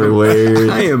ducking everywhere.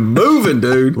 I am moving,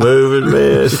 dude. Moving,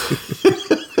 man.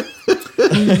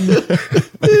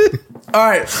 All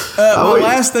right.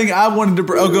 Last thing I wanted to.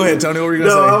 Go ahead, Tony. What were you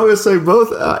going to say? I was going to say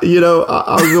both.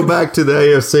 I'll go back to the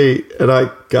AFC, and I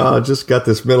just got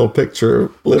this mental picture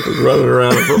of Lippin running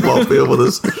around a football field with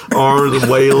his arms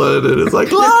and wailing, and it's like,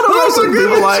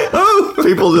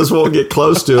 people just won't get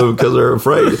close to him because they're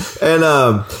afraid. And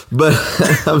but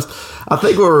I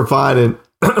think what we're finding,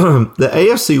 the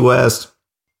AFC West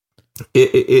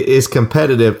it is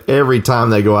competitive every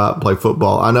time they go out and play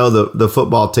football. I know the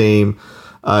football team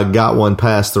got one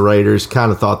past the Raiders.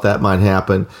 Kind of thought that might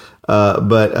happen,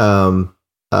 but the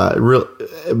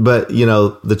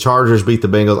Chargers beat the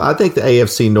Bengals. I think the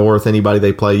AFC North, anybody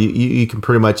they play, you can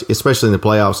pretty much, especially in the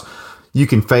playoffs, you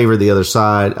can favor the other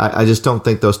side. I just don't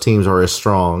think those teams are as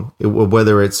strong.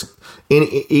 Whether it's in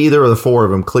either of the 4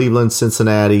 of them, Cleveland,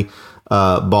 Cincinnati,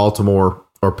 Baltimore,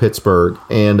 or Pittsburgh.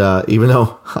 And even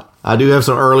though I do have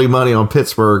some early money on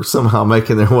Pittsburgh somehow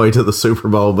making their way to the Super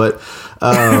Bowl, but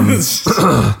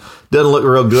doesn't look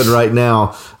real good right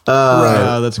now.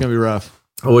 That's going to be rough.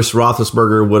 I wish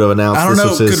Roethlisberger would have announced. I don't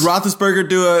know. Could Roethlisberger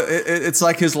do it's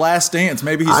like his last dance?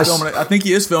 Maybe he's filming it. I think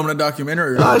he is filming a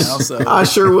documentary right now. So I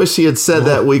sure wish he had said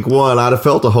that week 1. I'd have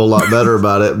felt a whole lot better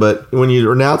about it. But when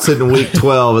you announce it in week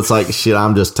 12, it's like, shit,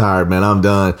 I'm just tired, man. I'm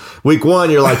done. Week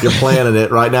 1, you're like, you're planning it.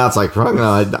 Right now, it's like,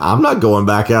 I'm not going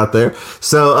back out there.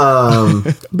 So,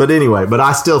 but anyway, but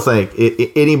I still think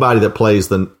anybody that plays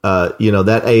the,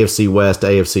 that AFC West,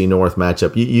 AFC North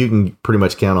matchup, you can pretty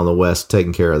much count on the West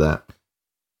taking care of that.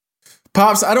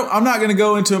 Pops, I'm not going to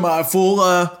go into my full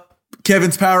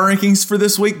Kevin's power rankings for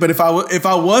this week, but if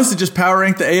I was to just power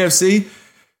rank the AFC,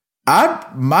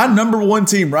 my number 1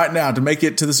 team right now to make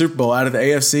it to the Super Bowl out of the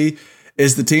AFC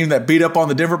is the team that beat up on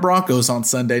the Denver Broncos on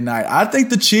Sunday night. I think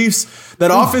the Chiefs, that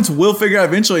offense will figure out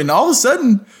eventually, and all of a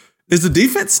sudden, is the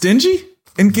defense stingy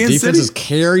in Kansas City? Defense is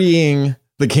carrying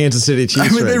the Kansas City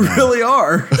Chiefs. I mean, they really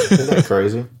are. Isn't that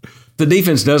crazy? The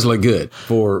defense does look good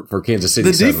for Kansas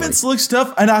City. The defense looks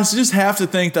tough, and I just have to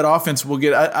think that offense will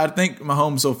get. I think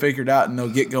Mahomes will figure it out and they'll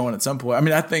get going at some point. I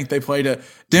mean, I think they played a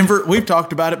Denver. We've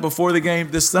talked about it before the game,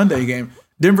 this Sunday game.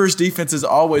 Denver's defense has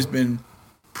always been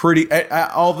pretty.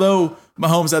 Although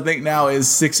Mahomes, I think now is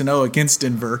 6-0 against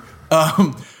Denver.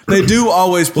 They do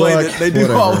always play.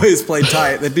 Always play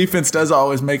tight. The defense does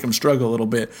always make them struggle a little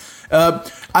bit.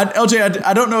 LJ,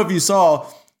 I don't know if you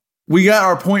saw. We got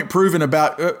our point proven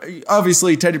about,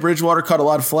 obviously, Teddy Bridgewater caught a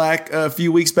lot of flack a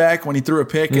few weeks back when he threw a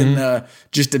pick and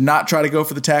just did not try to go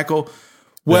for the tackle.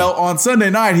 Well, on Sunday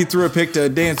night, he threw a pick to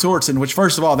Dan Sorensen, which,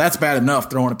 first of all, that's bad enough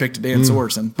throwing a pick to Dan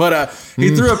Sorensen. But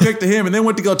he threw a pick to him and then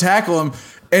went to go tackle him,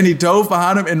 and he dove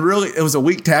behind him, and really, it was a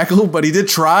weak tackle, but he did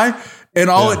try. And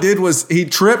all it did was he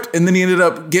tripped, and then he ended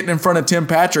up getting in front of Tim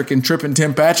Patrick and tripping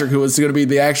Tim Patrick, who was going to be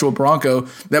the actual Bronco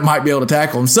that might be able to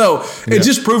tackle him. So it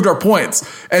just proved our points.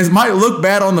 And it might look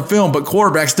bad on the film, but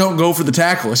quarterbacks don't go for the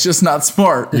tackle. It's just not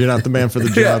smart. You're not the man for the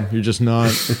job. You're just not.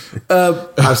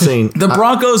 I've seen the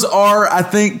Broncos are, I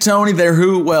think, Tony,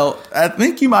 I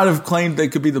think you might have claimed they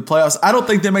could be the playoffs. I don't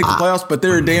think they make the playoffs, but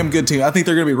they're a damn good team. I think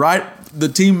they're going to be the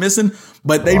team missing,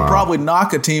 but they'd probably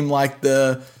knock a team like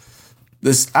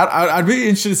I'd be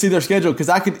interested to see their schedule because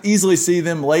I could easily see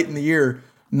them late in the year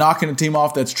knocking a team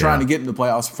off that's trying to get into the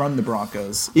playoffs from the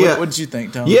Broncos. What did you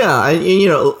think, Tony? Yeah,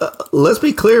 let's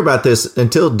be clear about this.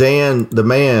 Until Dan, the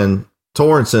man,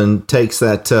 Sorensen, takes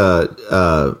that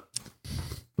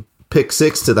pick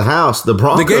 6 to the house, the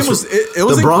Broncos. The game was.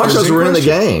 The Broncos were in the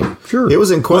game. Sure, it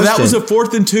was in question. Well, that was a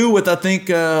 4th and 2 with I think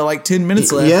like 10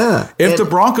 minutes left. Yeah, if the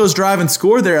Broncos drive and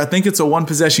score there, I think it's a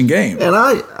 1-possession game. And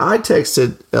I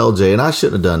texted LJ, and I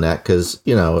shouldn't have done that because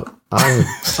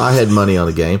I had money on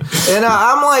the game, and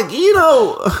I'm like,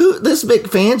 who this Vic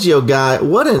Fangio guy?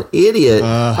 What an idiot!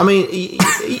 I mean.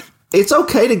 It's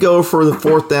okay to go for the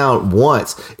 4th down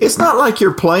once. It's not like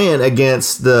you're playing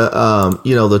against the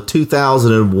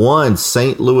 2001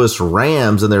 St. Louis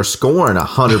Rams and they're scoring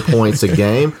 100 points a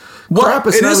game. Well,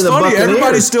 it is funny.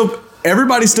 Everybody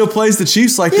still plays the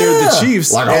Chiefs like they're the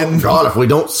Chiefs. Like, oh God, if we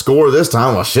don't score this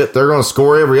time, well, shit, they're going to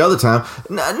score every other time.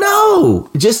 No,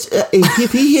 just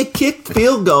if he had kicked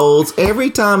field goals every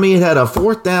time he had a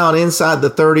 4th down inside the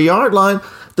 30-yard line.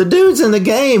 The dude's in the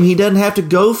game. He doesn't have to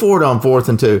go for it on 4th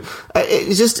and 2.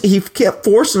 It's just he kept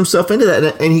forcing himself into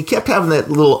that, and he kept having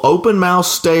that little open mouth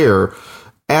stare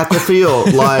at the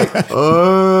field, like, that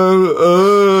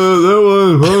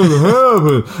wasn't supposed to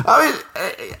happen. I mean,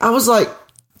 I was like,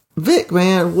 Vic,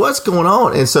 man, what's going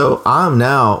on? And so I'm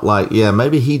now like, yeah,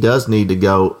 maybe he does need to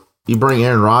go. You bring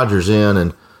Aaron Rodgers in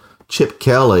and Chip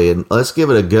Kelly, and let's give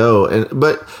it a go.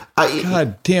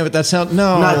 God damn it! That sounds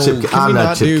not Chip. I'm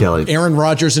not Chip Kelly. Aaron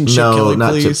Rodgers and Chip Kelly,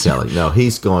 not please. Chip Kelly. No,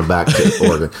 he's going back to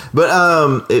Oregon. But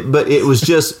it was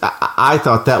just I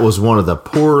thought that was one of the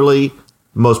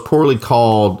most poorly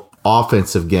called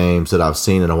offensive games that I've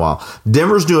seen in a while.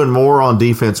 Denver's doing more on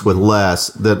defense with less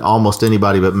than almost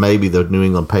anybody, but maybe the New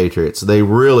England Patriots. They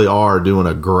really are doing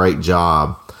a great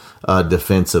job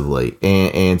defensively.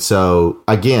 And so,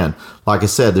 again, like I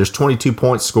said, there's 22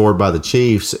 points scored by the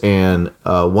Chiefs, and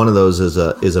one of those is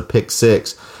a pick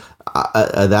 6.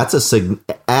 That's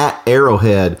at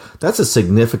Arrowhead. That's a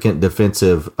significant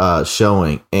defensive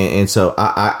showing, and so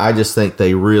I just think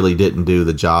they really didn't do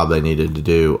the job they needed to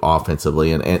do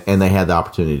offensively, and they had the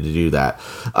opportunity to do that.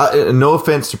 No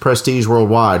offense to Prestige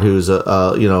Worldwide, who's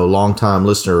a longtime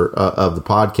listener of the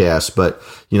podcast, but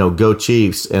go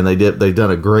Chiefs, and they've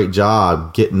done a great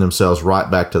job getting themselves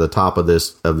right back to the top of the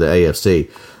AFC.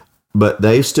 But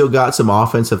they've still got some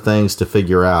offensive things to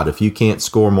figure out. If you can't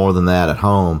score more than that at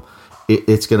home,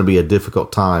 it's going to be a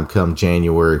difficult time come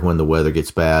January when the weather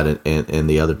gets bad and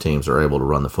the other teams are able to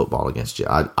run the football against you.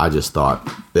 I just thought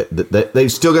that they've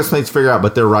still got some things to figure out,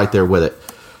 but they're right there with it.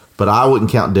 but I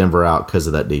wouldn't count Denver out because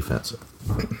of that defense.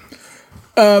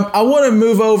 I want to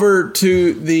move over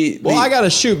to the. Well, I got to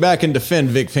shoot back and defend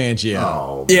Vic Fangio.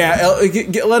 Oh, yeah.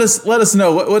 Let us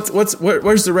know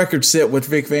where's the record sit with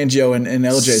Vic Fangio in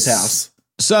LJ's house.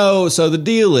 So the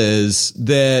deal is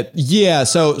that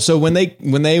So when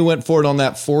they went for it on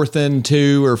that 4th and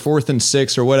 2 or 4th and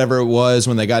 6 or whatever it was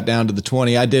when they got down to the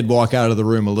 20, I did walk out of the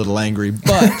room a little angry.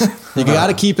 But you got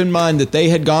to keep in mind that they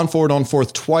had gone for it on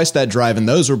 4th twice that drive, and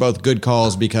those were both good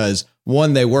calls because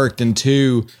 1, they worked, and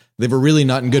 2, they were really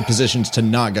not in good positions to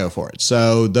not go for it.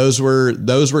 So those were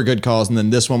good calls, and then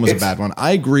this one was a bad one.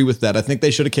 I agree with that. I think they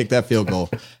should have kicked that field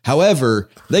goal. However,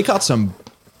 they caught some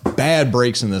bad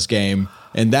breaks in this game.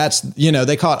 And that's,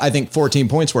 they caught, I think, 14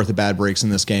 points worth of bad breaks in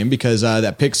this game because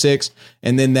that pick 6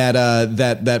 and then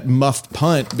that muffed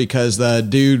punt because the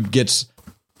dude gets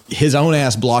his own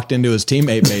ass blocked into his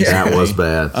teammate, basically. That was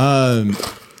bad.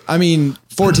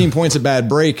 14 points of bad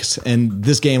breaks, and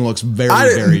this game looks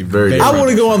very, very. I want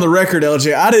to go on the record,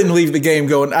 LJ. I didn't leave the game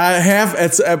going. I have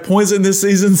at points in this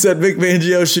season said Vic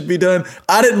Fangio should be done.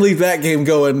 I didn't leave that game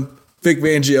going. Vic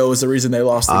Fangio was the reason they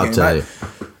lost the game. I'll tell you.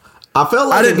 I felt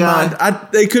like I didn't mind.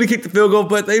 They could have kicked the field goal,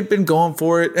 but they've been going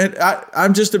for it. And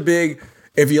I'm just a big.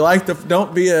 If you like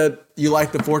you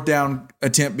like the 4th down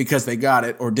attempt because they got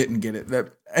it or didn't get it.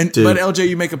 But LJ,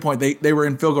 you make a point. They were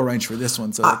in field goal range for this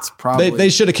one, so that's probably they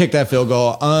should have kicked that field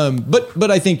goal.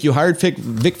 But I think you hired Vic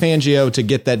Fangio to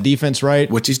get that defense right,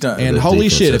 which he's done. And holy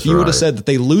shit, if you would have said that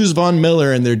they lose Von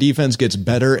Miller and their defense gets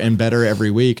better and better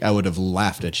every week, I would have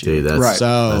laughed at you. Dude, that's right.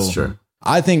 So that's true.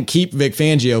 I think keep Vic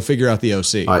Fangio, figure out the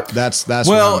OC. Right. That's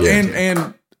well,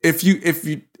 and if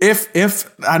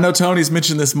I know Tony's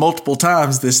mentioned this multiple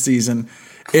times this season,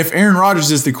 if Aaron Rodgers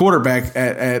is the quarterback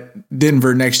at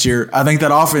Denver next year, I think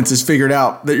that offense is figured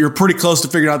out. That you're pretty close to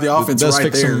figuring out the offense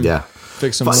right there.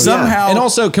 Fix them somehow. And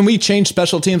also, can we change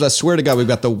special teams? I swear to God, we've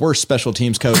got the worst special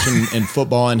teams coach in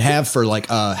football and have for like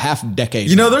half a decade.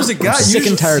 There's a guy. Sick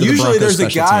and tired of the Broncos there's a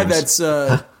guy teams.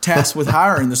 that's tasked with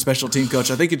hiring the special team coach.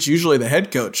 I think it's usually the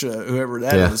head coach, whoever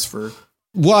that is.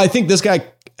 Well, I think this guy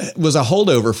was a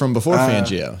holdover from before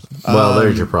Fangio. Well,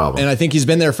 there's your problem. And I think he's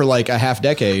been there for like a half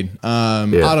decade. I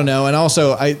don't know. And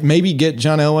also, I maybe get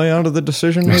John Elway out of the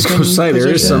decision making. I was going to say, there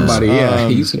is somebody.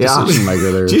 He's a decision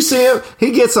maker there. Do you see him?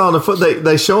 He gets on the foot.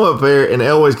 They show up there, and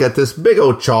Elway's got this big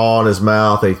old chaw in his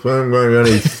mouth. He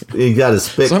got his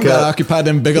spit cup. Some guy occupied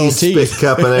them big old teeth. Spit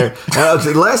cup in there.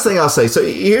 The last thing I'll say. So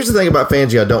here's the thing about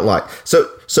Fangio I don't like.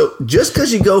 So just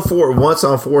because you go for it once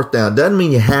on 4th down doesn't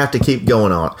mean you have to keep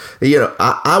going on.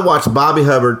 I watched Bobby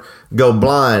Hubbard go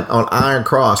blind on Iron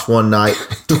Cross one night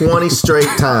 20 straight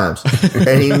times,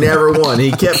 and he never won.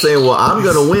 He kept saying, well, I'm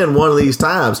going to win one of these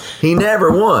times. He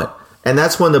never won. And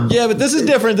that's when but this is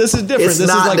different. This is different. This is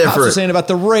like Pops was saying about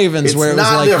the Ravens, where it was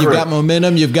like different. You've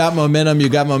got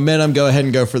momentum. Go ahead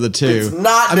and go for the 2. It's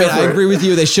not different. I agree with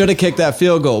you. They should have kicked that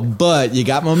field goal, but you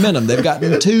got momentum. They've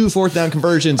gotten 2 4th down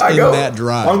conversions in that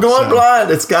drive. I'm going blind.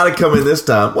 It's got to come in this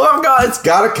time. Well, it's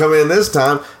got to come in this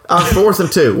time. On 4th and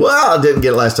 2. Well, I didn't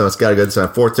get it last time. It's got to go this time.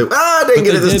 4th 2. I didn't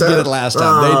get it this time. They did get it last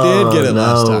time. They did get it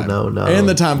last time. No. And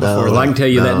the time before. Well, I can tell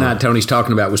you that night Tony's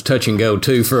talking about was touch and go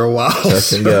too for a while.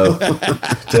 Touch and go.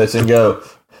 Touch and go.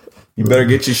 You better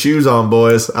get your shoes on,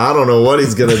 boys. I don't know what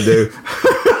he's going to do.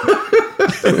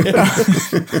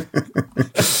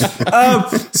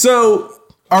 So,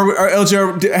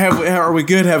 are we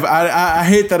good? I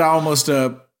hate that I almost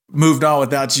moved on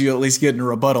without you at least getting a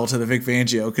rebuttal to the Vic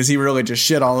Fangio because he really just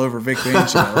shit all over Vic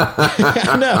Fangio.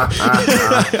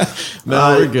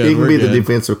 No, we're good. He can be the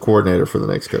defensive coordinator for the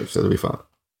next coach. That'll be fine.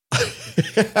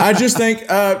 I just think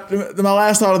my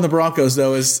last thought on the Broncos,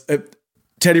 though, is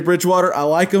Teddy Bridgewater. I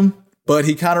like him, but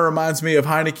he kind of reminds me of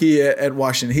Heineke at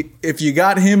Washington. If you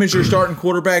got him as your starting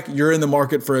quarterback, you're in the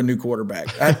market for a new quarterback.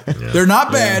 They're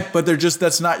not bad, but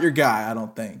that's not your guy, I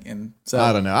don't think. And so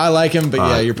I don't know. I like him,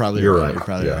 but you're probably right. You're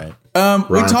probably right.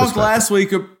 We talked last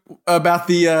week about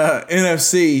the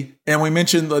NFC, and we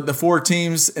mentioned the 4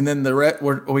 teams, and then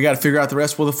we got to figure out the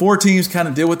rest. Well, the 4 teams kind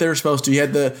of did what they were supposed to. You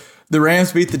had the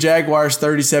Rams beat the Jaguars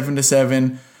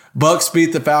 37-7. Bucks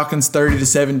beat the Falcons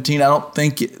 30-17. I don't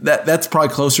think that's probably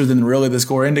closer than really the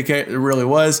score indicated. It really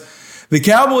was. The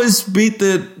Cowboys beat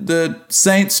the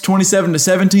Saints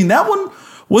 27-17. That one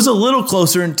was a little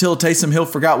closer until Taysom Hill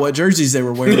forgot what jerseys they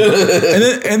were wearing,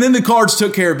 and then the Cards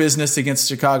took care of business against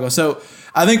Chicago. So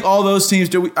I think all those teams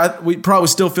we probably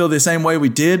still feel the same way we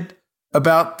did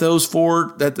about those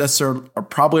 4. That's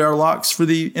probably our locks for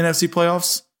the NFC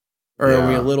playoffs. Or are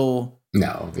we a little?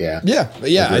 No, yeah. Yeah,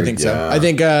 I think so. I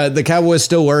think the Cowboys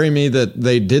still worry me that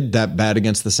they did that bad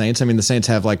against the Saints. I mean, the Saints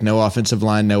have like no offensive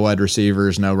line, no wide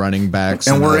receivers, no running backs.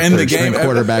 And we're in the game.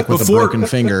 Quarterback with a broken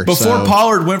finger. Before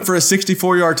Pollard went for a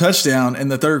 64-yard touchdown in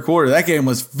the third quarter, that game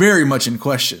was very much in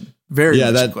question.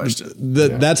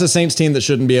 That's a Saints team that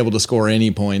shouldn't be able to score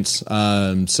any points.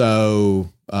 So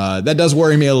that does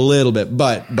worry me a little bit,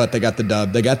 but they got the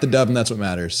dub. They got the dub, and that's what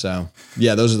matters. So,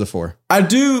 yeah, those are the four.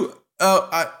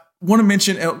 I want to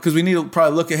mention, because we need to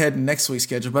probably look ahead in next week's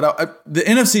schedule, but the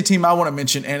NFC team I want to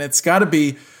mention, and it's got to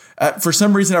be, for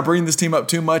some reason I bring this team up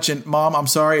too much, and Mom, I'm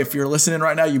sorry, if you're listening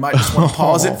right now, you might just want to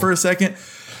pause it for a second.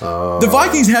 The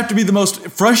Vikings have to be the most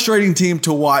frustrating team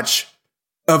to watch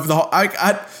of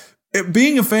the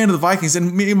being a fan of the Vikings,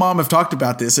 and me and Mom have talked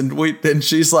about this, and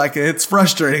she's like, it's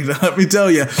frustrating. Let me tell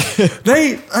you,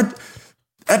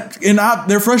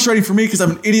 they're frustrating for me because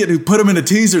I'm an idiot who put them in a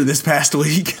teaser this past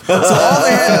week. So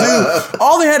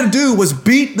all they had to do was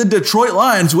beat the Detroit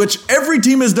Lions, which every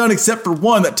team has done except for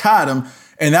one that tied them,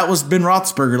 and that was Ben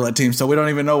Roethlisberger-led team. So we don't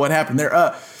even know what happened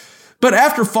there. But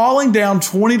after falling down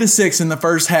 20-6 in the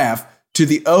first half to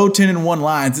the 0-10-1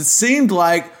 Lions, it seemed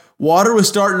like water was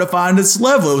starting to find its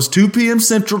level. It was 2 p.m.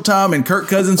 Central Time, and Kirk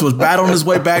Cousins was battling his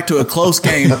way back to a close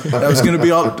game that was going to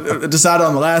be decided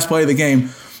on the last play of the game.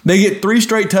 They get 3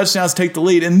 straight touchdowns, take the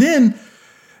lead, and then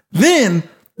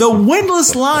the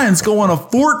winless Lions go on a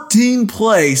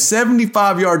 14-play,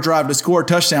 75-yard drive to score a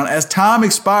touchdown as time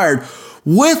expired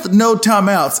with no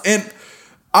timeouts. And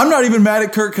I'm not even mad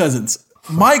at Kirk Cousins.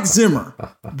 Mike Zimmer,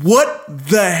 what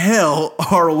the hell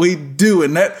are we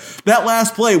doing? That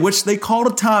last play, which they called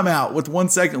a timeout with 1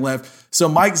 second left. So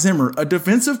Mike Zimmer, a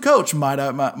defensive coach, might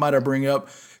I bring up,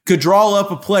 could draw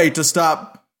up a play to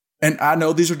stop. And I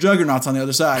know these are juggernauts on the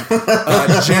other side.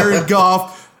 Jared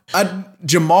Goff,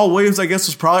 Jamal Williams, I guess,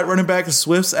 was probably running back.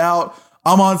 Swift's out.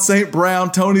 Amon St.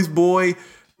 Brown, Tony's boy.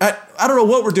 I don't know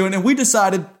what we're doing. And we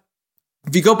decided,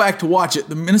 if you go back to watch it,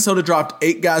 the Minnesota dropped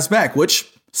 8 guys back, which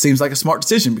seems like a smart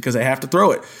decision because they have to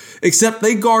throw it. Except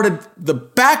they guarded the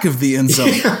back of the end zone.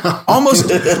 Almost,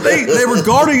 they were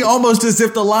guarding almost as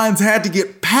if the Lions had to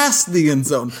get past the end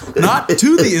zone, not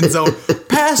to the end zone,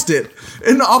 past it.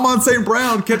 And Amon St.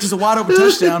 Brown catches a wide open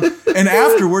touchdown. And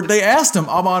afterward, they asked him,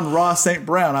 Amon Ra St.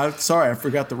 Brown. I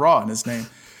forgot the Ra in his name.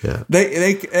 Yeah.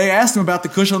 They asked him about the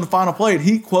cushion on the final play, and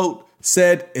he, quote,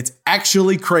 said, "It's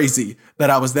actually crazy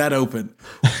that I was that open."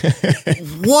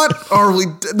 What are we?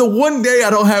 The one day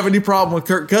I don't have any problem with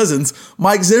Kirk Cousins,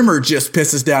 Mike Zimmer just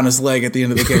pisses down his leg at the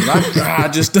end of the game. I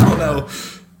just don't know.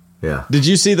 Yeah. Did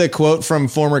you see the quote from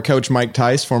former coach Mike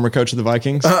Tice, former coach of the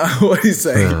Vikings? What did he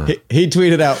say? He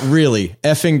tweeted out, "Really,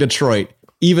 effing Detroit.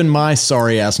 Even my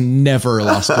sorry ass never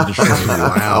lost to Detroit."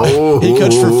 Wow. He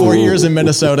coached for 4 years in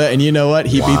Minnesota, and you know what?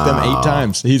 He beat them 8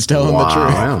 times. He's telling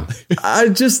the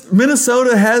truth.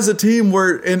 Minnesota has a team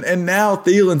where, and now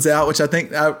Thielen's out, which I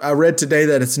think I read today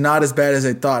that it's not as bad as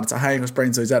they thought. It's a high ankle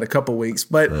sprain, so he's out a couple weeks.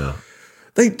 But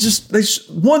they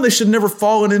should never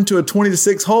fallen into a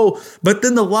 20-6 hole. But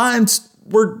then the Lions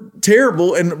were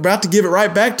terrible and about to give it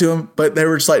right back to him, but they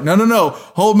were just like, no,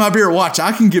 hold my beer, watch,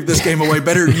 I can give this game away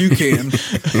better than you can.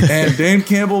 And Dan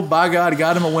Campbell, by God,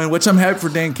 got him a win, which I'm happy for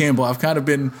Dan Campbell. I've kind of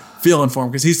been feeling for him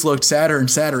because he's looked sadder and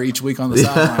sadder each week on the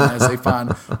sideline as they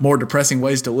find more depressing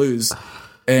ways to lose.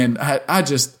 And I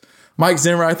just, Mike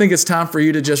Zimmer, I think it's time for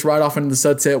you to just ride off into the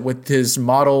sunset with his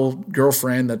model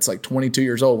girlfriend that's like 22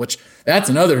 years old, which that's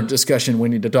another discussion we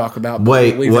need to talk about.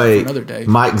 Wait, for another day.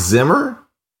 Mike Zimmer?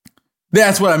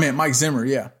 That's what I meant. Mike Zimmer,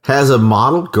 yeah. Has a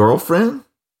model girlfriend?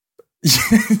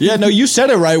 Yeah, no, you said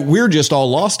it right. We're just all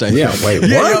lost, I think. Yeah, wait,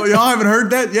 what? Y'all haven't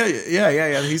heard that?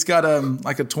 Yeah. He's got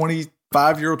like a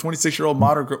 25-year-old, 26-year-old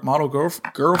model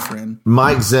girlfriend.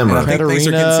 Mike Zimmer. And I think things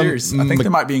are getting serious. I think they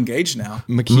might be engaged now.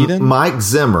 McKeedon? Mike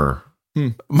Zimmer.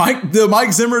 The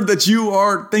Mike Zimmer that you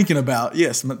are thinking about.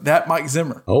 Yes, that Mike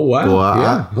Zimmer. Oh, wow.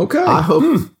 Well, okay. I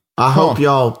hope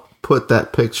y'all put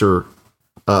that picture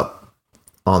up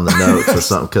on the notes or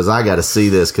something, because I got to see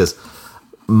this, because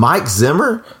Mike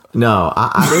Zimmer? No,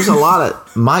 there's a lot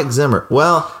of Mike Zimmer.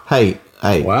 Well, hey,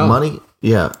 wow.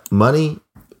 Money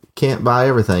can't buy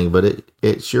everything, but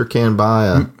it sure can buy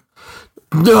a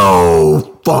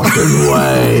no fucking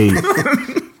way.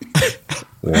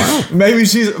 Wow. Maybe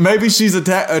she's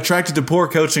attracted to poor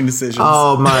coaching decisions.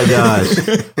 Oh my gosh!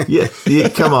 Yeah,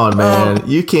 come on, man.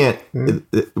 You can't.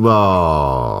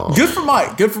 Well, good for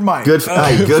Mike. Good for Mike. Good for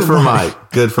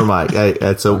Mike. Good for Mike. Hey,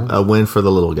 that's a win for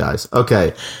the little guys.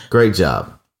 Okay, great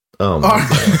job. Oh my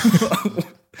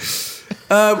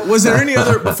God. Was there any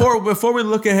other before we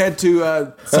look ahead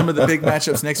to some of the big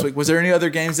matchups next week? Was there any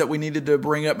other games that we needed to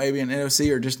bring up, maybe in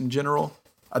NFC or just in general?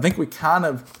 I think we kind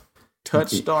of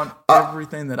touched on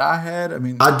everything that I had. I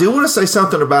mean, I do want to say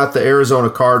something about the Arizona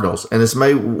Cardinals, and this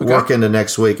may work into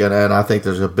next week, and I think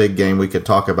there's a big game we could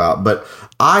talk about. But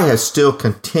I have still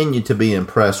continued to be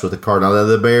impressed with the Cardinals. Now,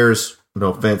 the Bears,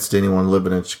 no offense to anyone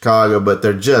living in Chicago, but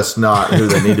they're just not who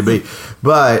they need to be.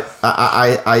 But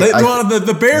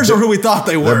the Bears are who we thought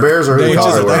they were. The Bears are who we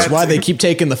thought they were. That's why they keep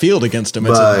taking the field against them.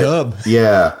 It's a dub.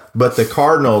 Yeah, but the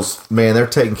Cardinals, man, they're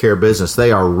taking care of business.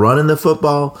 They are running the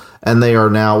football, and they are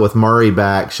now, with Murray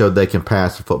back, showed they can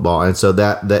pass the football. And so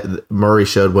that Murray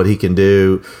showed what he can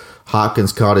do.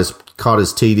 Hopkins caught his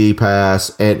TD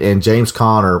pass, and James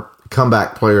Conner,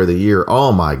 comeback player of the year.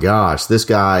 Oh my gosh, this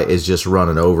guy is just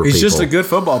running over people. He's just a good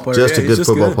football player. Just a good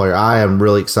football player. I am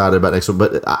really excited about next one.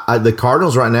 But the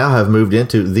Cardinals right now have moved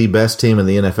into the best team in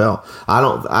the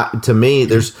NFL. To me,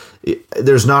 there's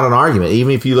not an argument.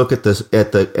 Even if you look at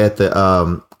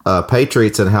the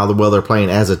Patriots and how well they're playing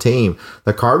as a team,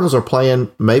 the Cardinals are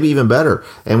playing maybe even better.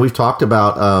 And we've talked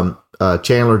about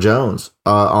Chandler Jones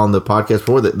on the podcast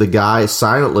before. The guy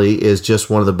silently is just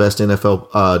one of the best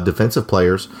NFL defensive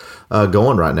players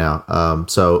going right now. I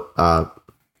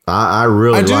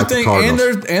really like the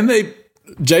Cardinals.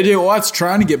 J.J. Watt's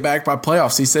trying to get back by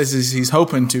playoffs. He says he's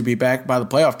hoping to be back by the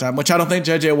playoff time, which I don't think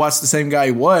J.J. Watt's the same guy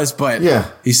he was, but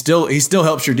he still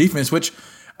helps your defense, which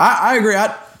I agree.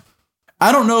 I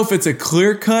don't know if it's a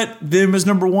clear cut them as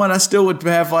number one. I still would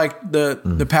have like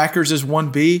the Packers as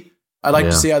 1B. I'd like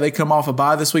to see how they come off a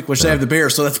bye this week, which they have the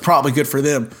Bears, so that's probably good for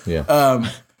them. Yeah.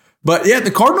 But yeah, the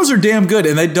Cardinals are damn good,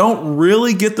 and they don't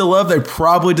really get the love they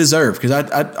probably deserve because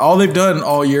all they've done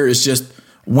all year is just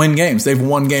win games. They've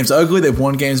won games ugly. They've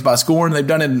won games by scoring. They've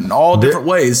done it in all different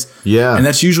ways. Yeah. And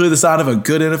that's usually the sign of a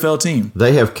good NFL team.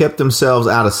 They have kept themselves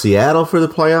out of Seattle for the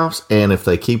playoffs, and if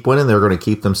they keep winning, they're going to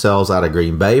keep themselves out of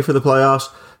Green Bay for the playoffs.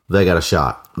 They got a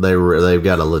shot. They've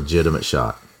got a legitimate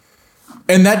shot.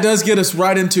 And that does get us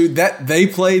right into that. They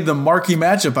play the marquee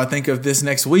matchup, I think, of this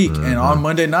next week. And on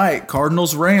Monday night,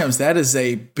 Cardinals-Rams, that is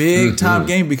a big-time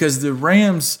game because the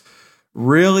Rams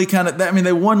really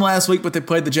they won last week, but they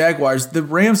played the Jaguars. The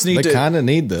Rams need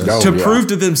this to prove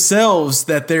to themselves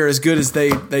that they're as good as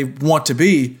they want to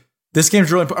be. This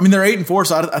game's really important. I mean, they're 8-4,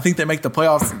 so I think they make the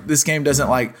playoffs. This game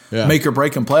doesn't make or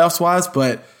break them playoffs-wise,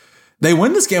 but they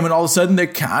win this game, and all of a sudden they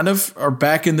kind of are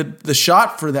back in the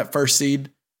shot for that first seed.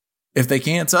 If they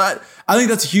can. So I think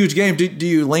that's a huge game. Do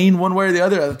you lean one way or the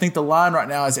other? I think the line right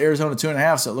now is Arizona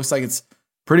 2.5, so it looks like it's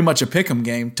pretty much a pick'em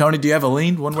game. Tony, do you have a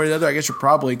lean one way or the other? I guess you're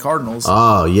probably Cardinals.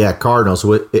 Oh, yeah, Cardinals.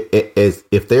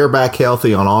 If they're back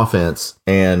healthy on offense,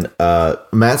 and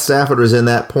Matt Stafford is in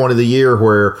that point of the year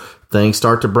where things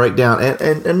start to break down,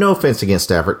 and no offense against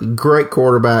Stafford, great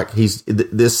quarterback.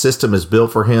 This system is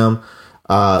built for him.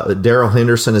 Darrell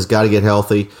Henderson has got to get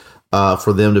healthy.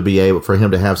 For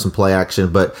him to have some play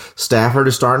action, but Stafford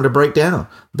is starting to break down.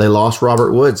 They lost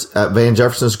Robert Woods. Van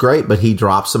Jefferson's great, but he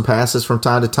drops some passes from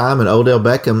time to time, and Odell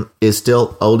Beckham is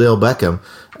still Odell Beckham,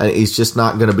 and he's just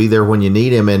not going to be there when you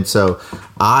need him. And so,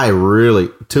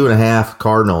 2.5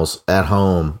 Cardinals at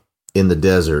home in the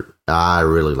desert. I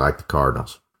really like the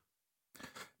Cardinals.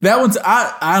 That one's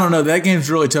I don't know. That game's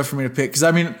really tough for me to pick because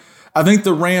I think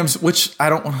the Rams, which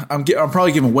I'm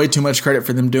probably giving way too much credit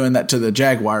for them doing that to the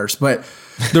Jaguars, but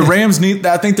the Rams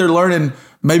I think they're learning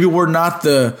maybe we're not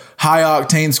the high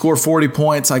octane score 40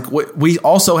 points. Like we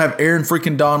also have Aaron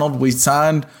freaking Donald. We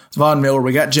signed Von Miller.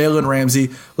 We got Jalen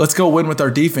Ramsey. Let's go win with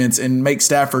our defense and not make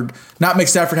Stafford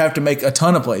have to make a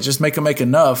ton of plays. Just make him make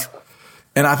enough.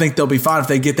 And I think they'll be fine if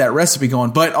they get that recipe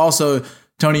going. But also,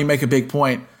 Tony, you make a big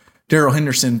point. Darrell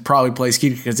Henderson probably plays key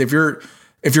because if you're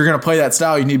going to play that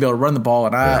style, you need to be able to run the ball.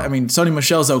 And I mean, Sony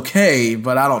Michel's okay,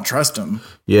 but I don't trust him.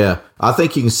 Yeah, I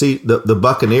think you can see the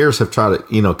Buccaneers have tried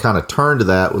to, kind of turn to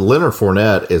that. Leonard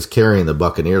Fournette is carrying the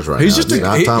Buccaneers right now. He's just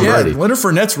Tom Brady. Leonard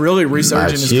Fournette's really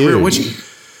resurging his career, which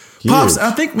Pops,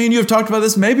 I think me and you have talked about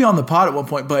this maybe on the pod at one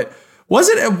point, but was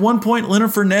it at one point Leonard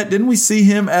Fournette? Didn't we see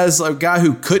him as a guy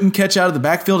who couldn't catch out of the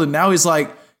backfield, and now he's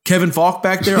like Kevin Falk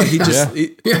back there? Like he just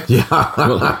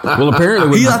Well,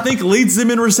 apparently I think leads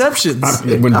them in receptions.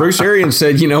 When Bruce Arians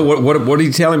said, what did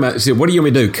he tell him? He said, "What do you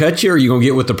want me to do? Cut you, or are you going to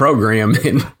get with the program?"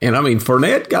 And I mean,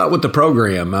 Fournette got with the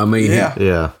program. I mean,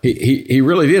 he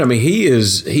really did. I mean, he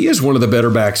is one of the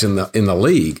better backs in the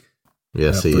league.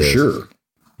 Yes, he is for sure,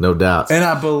 no doubt. And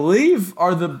I believe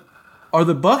are the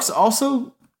Bucks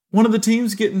also one of the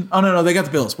teams getting? Oh no, they got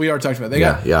the Bills. We already talked about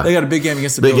it. They got a big game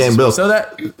against the Bills. So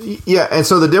and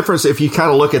so the difference, if you kind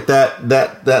of look at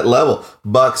that level,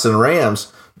 Bucks and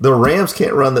Rams, the Rams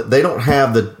can't run they don't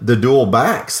have the dual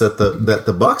backs that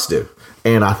the Bucks do,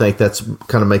 and I think that's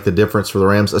kind of make the difference for the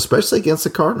Rams, especially against the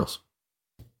Cardinals.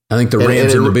 I think the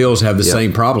Rams and the Bills have the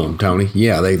same problem, Tony.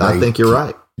 Yeah, I think you're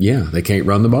right. Yeah, they can't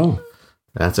run the ball.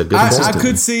 That's a good point. I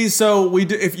could see. So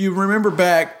if you remember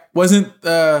back, wasn't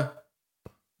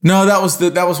no, that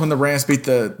was when the Rams beat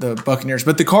the Buccaneers.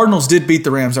 But the Cardinals did beat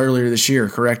the Rams earlier this year,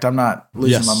 correct? I'm not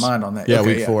losing my mind on that. Yeah,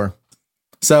 week 4.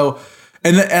 So,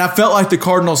 and I felt like the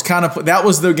Cardinals kind of that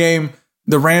was the game.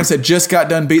 The Rams had just got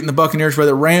done beating the Buccaneers, where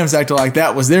the Rams acted like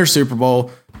that was their Super Bowl,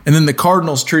 and then the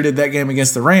Cardinals treated that game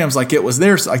against the Rams like it was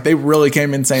theirs. Like they really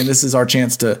came in saying, "This is our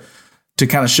chance to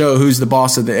kind of show who's the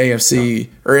boss of the AFC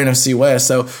or NFC West."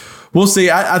 So we'll see.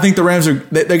 I think the Rams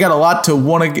they got a lot to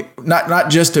want to get,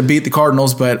 not just to beat the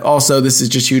Cardinals, but also this is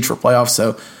just huge for playoffs.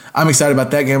 So I'm excited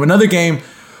about that game. Another game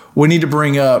we need to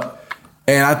bring up,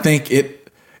 and I think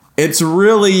it's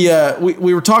really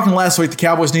we were talking last week. The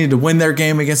Cowboys needed to win their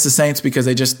game against the Saints because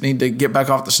they just need to get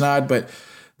back off the schneid. But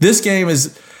this game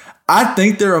is, I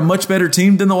think they're a much better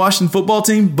team than the Washington football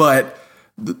team, but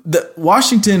the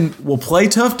Washington will play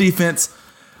tough defense.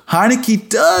 Heineke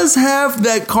does have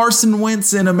that Carson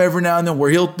Wentz in him every now and then where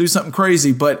he'll do something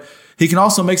crazy, but he can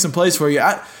also make some plays for you.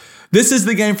 This is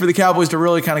the game for the Cowboys to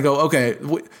really kind of go, okay,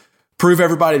 prove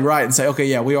everybody right and say, okay,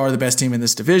 yeah, we are the best team in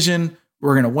this division.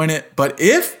 We're going to win it. But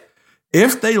if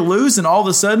they lose and all of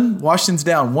a sudden Washington's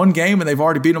down one game and they've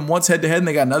already beat them once head-to-head and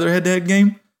they got another head-to-head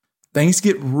game, things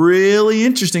get really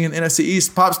interesting in the NFC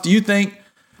East. Pops, do you think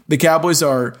the Cowboys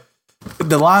are –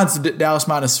 the line's Dallas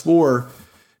 -4.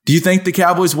 Do you think the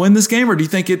Cowboys win this game, or do you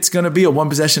think it's going to be a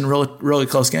one-possession, really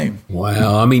close game?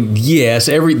 Well, I mean, yes,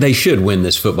 they should win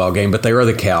this football game, but they are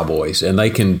the Cowboys, and they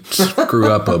can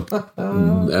screw up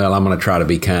I'm going to try to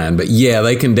be kind, but yeah,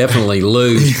 they can definitely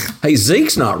lose. Hey,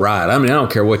 Zeke's not right. I mean, I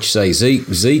don't care what you say.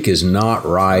 Zeke is not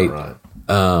right.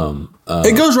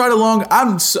 It goes right along.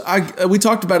 We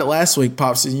talked about it last week,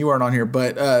 Pops, and you weren't on here,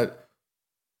 but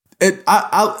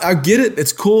I get it.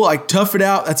 It's cool. I tough it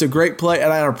out. That's a great play,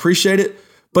 and I appreciate it.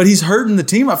 But he's hurting the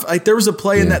team. Like there was a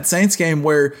play in that Saints game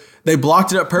where they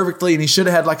blocked it up perfectly, and he should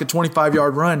have had like a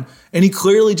 25-yard run, and he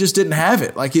clearly just didn't have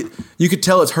it. Like you could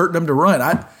tell it's hurting him to run.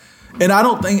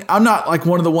 I'm not like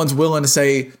one of the ones willing to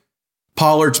say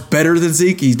Pollard's better than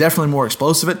Zeke. He's definitely more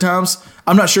explosive at times.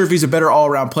 I'm not sure if he's a better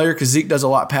all-around player because Zeke does a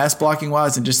lot pass blocking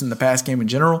wise and just in the pass game in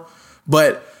general.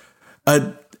 But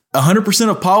 100%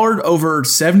 of Pollard over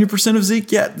 70% of Zeke.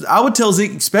 Yeah, I would tell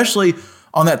Zeke, especially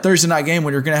on that Thursday night game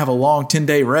when you're going to have a long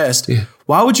 10-day rest. Yeah.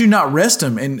 Why would you not rest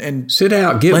him and sit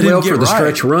out, get well for the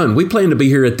stretch run? We plan to be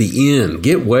here at the end.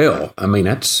 Get well. I mean,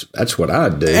 that's what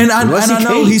I'd do. And I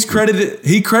know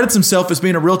he credits himself as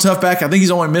being a real tough back. I think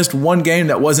he's only missed one game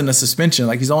that wasn't a suspension.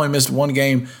 Like he's only missed one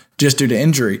game just due to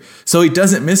injury. So he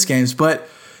doesn't miss games. But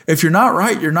if you're not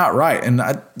right, you're not right. And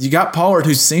you got Pollard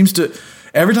who seems to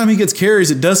every time he gets carries,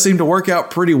 it does seem to work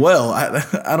out pretty well.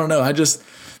 I don't know.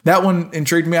 That one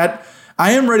intrigued me.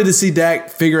 I am ready to see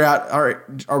Dak figure out,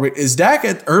 all right, is Dak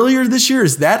earlier this year?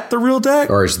 Is that the real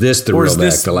Dak? Or is this the real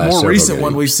Dak, the last more recent games?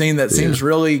 One we've seen that seems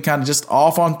really kind of just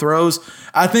off on throws?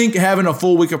 I think having a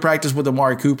full week of practice with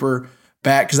Amari Cooper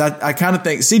back, because I kind of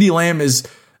think CeeDee Lamb is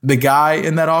the guy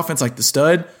in that offense, like the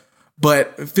stud,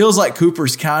 but it feels like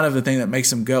Cooper's kind of the thing that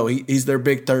makes him go. He's their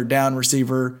big third down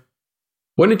receiver.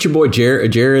 Wasn't it your boy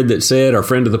Jared that said, our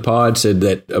friend of the pod, said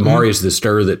that Amari is the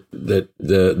stir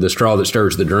the straw that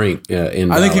stirs the drink in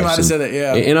Dallas? I think he might have said that,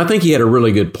 yeah. And I think he had a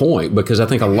really good point because I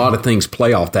think a lot of things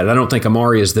play off that. I don't think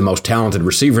Amari is the most talented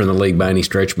receiver in the league by any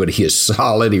stretch, but he is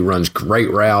solid. He runs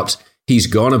great routes. He's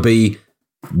going to be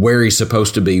where he's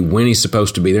supposed to be, when he's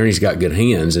supposed to be there, and he's got good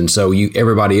hands. And so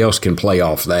everybody else can play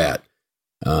off that.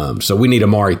 So we need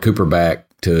Amari Cooper back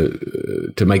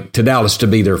to make Dallas to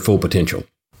be their full potential.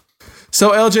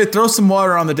 So LJ, throw some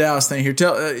water on the Dallas thing here.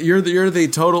 You're the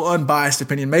total unbiased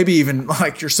opinion. Maybe even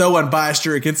like you're so unbiased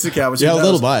you're against the Cowboys. Yeah, a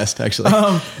little biased actually.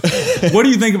 What do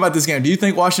you think about this game? Do you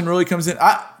think Washington really comes in?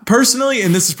 I personally,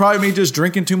 and this is probably me just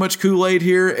drinking too much Kool-Aid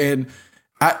here, and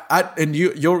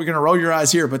you're going to roll your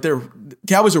eyes here, but the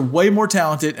Cowboys are way more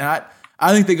talented, and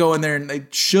I think they go in there and they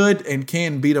should and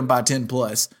can beat them by 10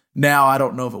 plus. Now I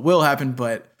don't know if it will happen,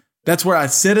 but that's where I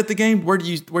sit at the game. Where do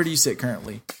you sit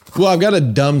currently? Well, I've got a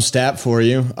dumb stat for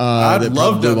you. I'd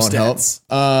love dumb stats.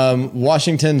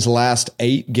 Washington's last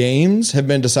 8 games have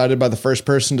been decided by the first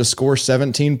person to score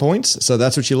 17 points. So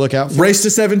that's what you look out for. Race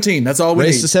to 17. That's all we need.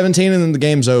 Race to 17, and then the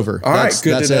game's over. All right,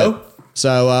 good to know.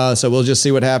 So we'll just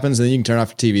see what happens, and then you can turn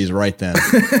off your TVs right then.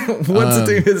 Once the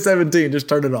team hits 17, just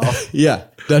turn it off. Yeah,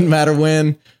 doesn't matter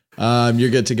when. You're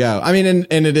good to go. I mean,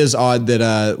 and it is odd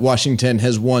that Washington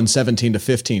has won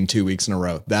 17-15 2 weeks in a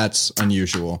row. That's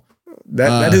unusual.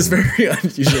 That is very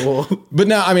unusual. But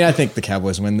no, I mean, I think the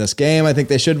Cowboys win this game. I think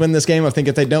they should win this game. I think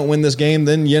if they don't win this game,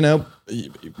 then,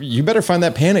 you better find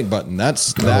that panic button. I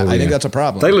think that's a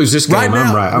problem. They lose this game.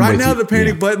 Right now, the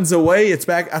panic button's away. It's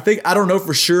back. I don't know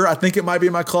for sure. I think it might be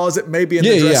in my closet, maybe in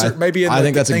the dresser, maybe in the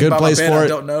think that's a good place for it. I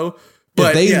don't know.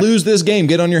 But if they lose this game,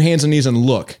 get on your hands and knees and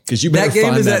look, because you better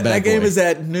find that bad boy. That game is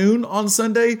at noon on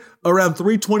Sunday. Around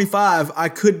 3:25, I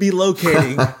could be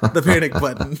locating the panic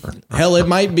button. Hell, it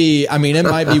might be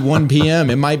 1 p.m.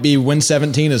 It might be when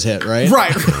 17 is hit, right?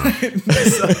 Right.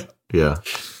 Yeah.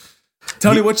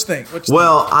 Tony, what you think?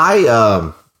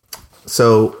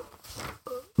 So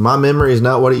my memory is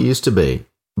not what it used to be,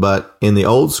 but in the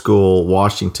old school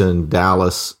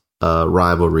Washington-Dallas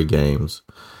rivalry games,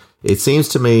 it seems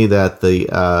to me that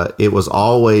it was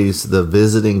always the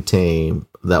visiting team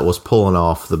that was pulling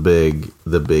off the big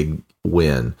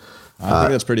win. I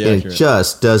think that's pretty accurate.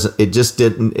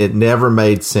 It never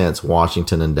made sense,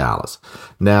 Washington and Dallas.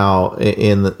 Now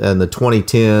in the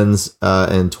 2010s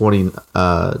and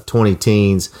 20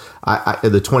 teens,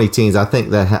 the 20 teens, I think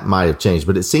that might have changed,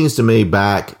 but it seems to me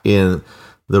back in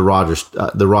the Roger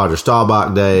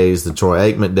Staubach days, the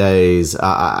Troy Aikman days,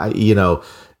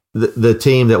 the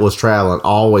team that was traveling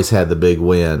always had the big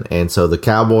win. And so the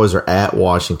Cowboys are at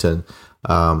Washington.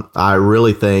 I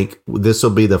really think this will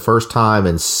be the first time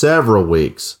in several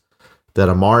weeks that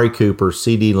Amari Cooper,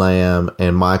 CeeDee Lamb,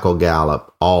 and Michael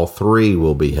Gallup, all three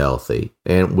will be healthy.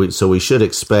 And we should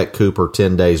expect Cooper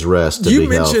 10 days rest to be healthy. You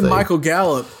mentioned Michael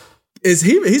Gallup.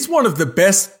 He's one of the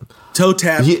best toe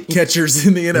tap catchers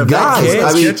in the NFL.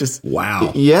 Guys,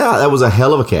 wow. Yeah, that was a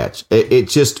hell of a catch.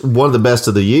 It's just one of the best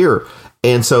of the year.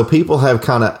 And so people have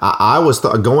kind of, I was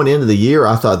going into the year,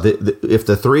 I thought that if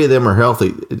the three of them are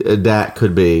healthy, Dak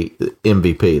could be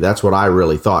MVP. That's what I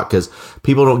really thought, because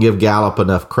people don't give Gallup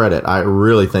enough credit. I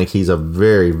really think he's a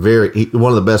very,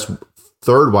 one of the best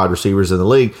third wide receivers in the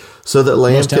league. So that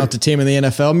Lamb, most talented team in the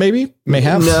NFL, may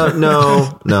have.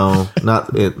 No,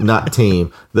 not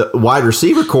team. The wide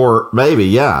receiver core, maybe,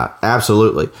 yeah,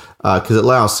 absolutely, because it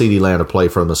allows CeeDee Lamb to play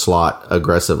from the slot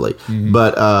aggressively. Mm-hmm.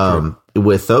 But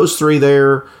with those three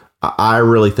there, I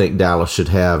really think Dallas should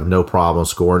have no problem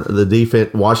scoring. The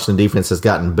Washington defense has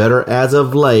gotten better as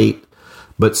of late,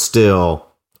 but still,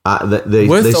 they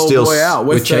still out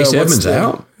with Chase Edmonds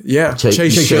out. Yeah,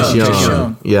 Chase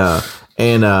Young. Yeah.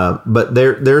 And but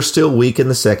they're still weak in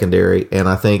the secondary, and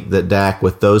I think that Dak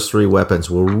with those three weapons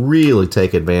will really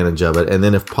take advantage of it. And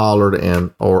then if Pollard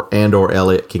or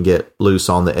Elliott can get loose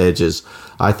on the edges,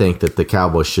 I think that the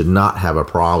Cowboys should not have a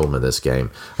problem in this game.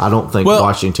 I don't think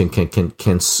Washington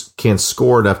can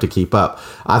score enough to keep up.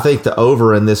 I think the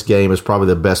over in this game is probably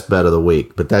the best bet of the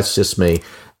week, but that's just me.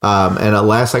 And the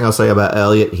last thing I'll say about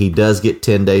Elliott, he does get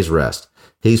 10 days rest.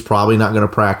 He's probably not going to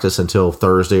practice until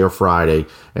Thursday or Friday,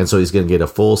 and so he's going to get a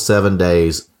full 7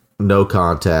 days, no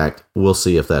contact. We'll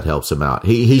see if that helps him out.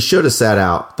 He should have sat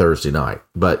out Thursday night,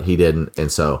 but he didn't,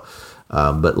 and so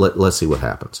but let's see what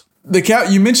happens.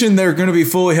 You mentioned they're going to be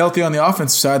fully healthy on the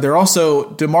offensive side. They're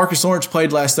also DeMarcus Lawrence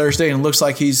played last Thursday, and it looks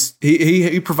like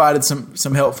he provided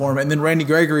some help for him. And then Randy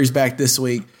Gregory's back this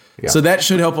week, so that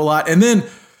should help a lot. And then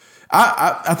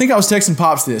I think I was texting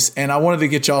Pops this, and I wanted to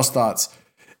get y'all's thoughts.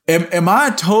 Am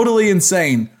I totally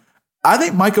insane? I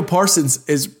think Micah Parsons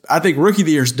I think Rookie of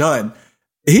the Year's done.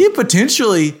 He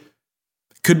potentially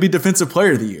could be Defensive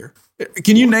Player of the Year.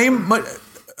 Can you name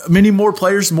many more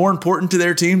players more important to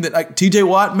their team that, like TJ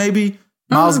Watt, maybe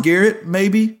Myles Garrett,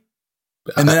 maybe?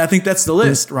 And then I think that's the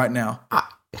list right now.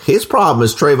 His problem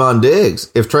is Trayvon Diggs.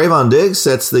 If Trayvon Diggs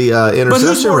sets the interception record. But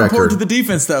who's more important to the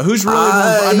defense, though? Who's really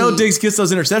I know Diggs gets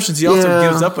those interceptions. He also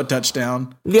gives up a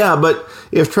touchdown. Yeah, but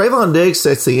if Trayvon Diggs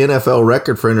sets the NFL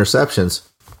record for interceptions,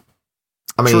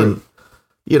 I mean,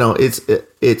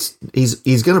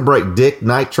 he's going to break Dick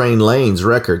Night Train Lane's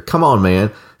record. Come on, man.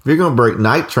 If you're going to break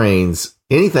Night Train's,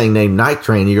 anything named Night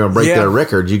Train, you're going to break their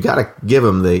record. You got to give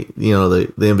him the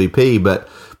MVP. But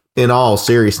in all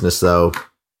seriousness, though,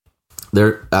 he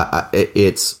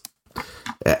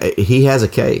has a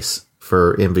case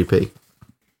for MVP.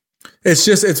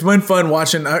 It's been fun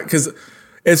watching, because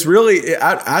it's really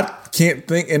I can't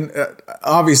think, and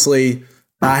obviously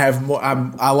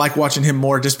I like watching him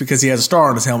more just because he has a star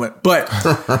on his helmet. But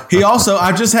he also,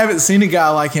 I just haven't seen a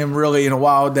guy like him really in a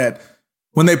while, that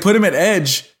when they put him at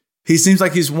edge, he seems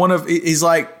like he's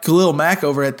like Khalil Mack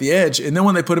over at the edge, and then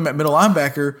when they put him at middle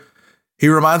linebacker, he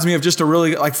reminds me of just a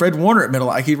really, like Fred Warner at middle.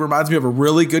 Like, he reminds me of a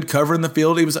really good cover in the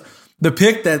field. He was the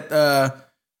pick that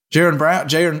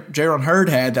Jaron Hurd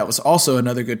had. That was also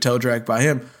another good toe drag by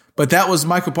him. But that was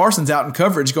Michael Parsons out in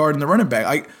coverage guarding the running back.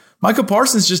 Like, Michael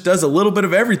Parsons just does a little bit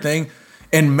of everything.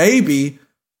 And maybe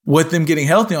with them getting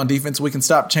healthy on defense, we can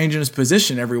stop changing his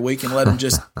position every week and let him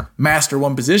just master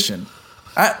one position.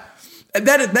 I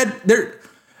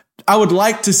would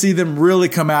like to see them really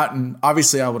come out, and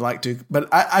obviously I would like to, but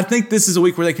I think this is a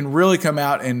week where they can really come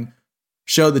out and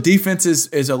show the defense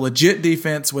is a legit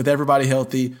defense with everybody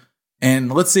healthy.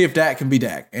 And let's see if Dak can be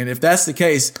Dak. And if that's the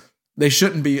case, they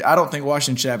shouldn't be. I don't think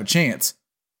Washington should have a chance,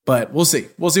 but we'll see.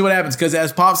 We'll see what happens. Because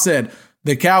as Pop said,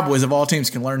 the Cowboys of all teams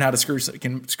can learn how to screw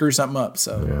something up.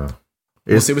 So yeah.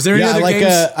 We'll see. Was there any other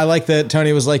games? I like that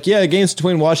Tony was like, yeah, games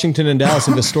between Washington and Dallas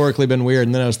have historically been weird.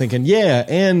 And then I was thinking, yeah,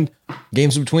 and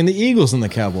games between the Eagles and the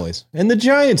Cowboys and the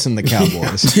Giants and the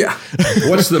Cowboys. Yeah.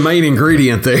 What's the main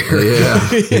ingredient there?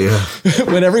 Yeah.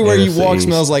 When everywhere you walk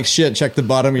smells like shit, check the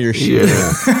bottom of your shoe.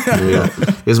 Yeah.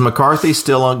 Is McCarthy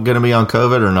still going to be on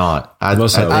COVID or not? I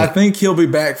think he'll be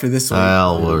back for this week.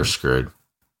 Well, we're screwed.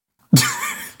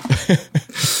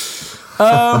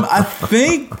 I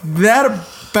think that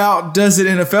about does it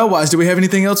NFL wise. Do we have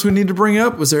anything else we need to bring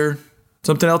up? Was there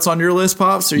something else on your list,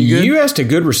 Pops? Are you good? You asked a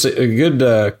good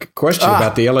question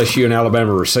about the LSU and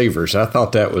Alabama receivers. I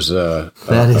thought that was a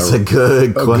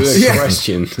good question. Good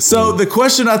question. So the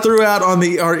question I threw out on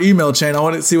our email chain, I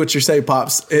wanted to see what you say,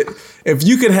 Pops. If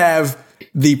you could have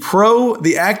the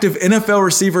active NFL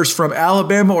receivers from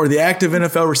Alabama or the active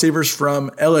NFL receivers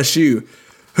from LSU,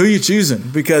 who are you choosing?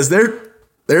 Because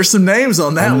there's some names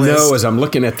on that list. No, as I'm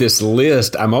looking at this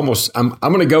list, I'm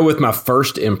going to go with my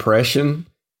first impression,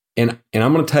 and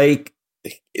I'm going to take,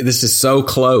 this is so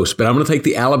close, but I'm going to take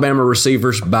the Alabama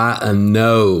receivers by a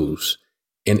nose.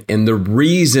 And the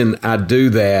reason I do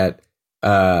that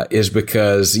is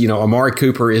because, Amari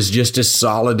Cooper is just as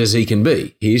solid as he can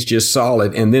be. He's just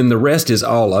solid. And then the rest is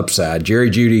all upside. Jerry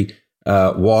Jeudy,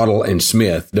 Waddle, and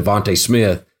Devontae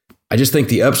Smith. I just think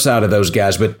the upside of those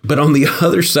guys, but on the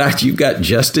other side, you've got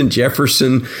Justin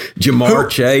Jefferson, Jamar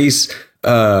Chase,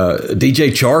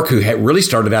 DJ Chark, who had really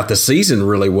started out the season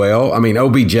really well. I mean,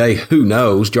 OBJ, who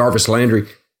knows? Jarvis Landry.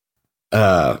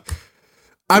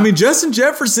 Justin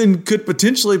Jefferson could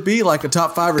potentially be like a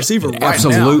top 5 receiver right now.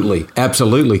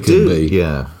 Absolutely could be.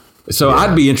 Yeah. So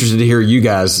I'd be interested to hear you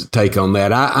guys' take on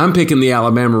that. I'm picking the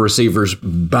Alabama receivers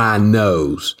by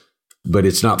nose, but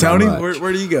it's not Tony, by much.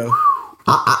 Where do you go?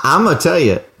 I'm going to tell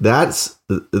you,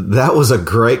 that was a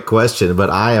great question, but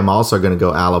I am also going to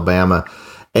go Alabama.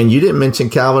 And you didn't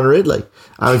mention Calvin Ridley.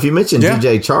 If you mentioned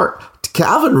DJ Chark,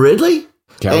 Calvin Ridley?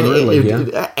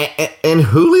 And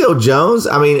Julio Jones?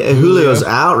 Julio's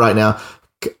out right now.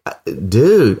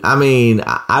 Dude,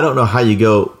 I don't know how you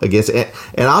go against it.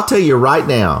 And I'll tell you right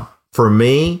now, for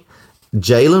me,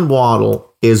 Jalen Waddle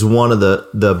is one of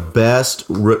the best,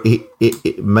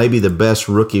 maybe the best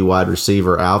rookie wide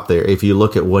receiver out there. If you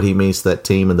look at what he means to that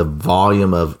team and the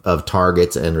volume of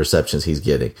targets and receptions he's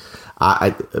getting,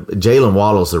 Jalen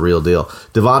Waddle is the real deal.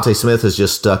 Devontae Smith is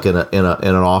just stuck in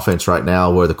an offense right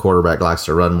now where the quarterback likes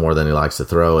to run more than he likes to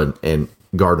throw, and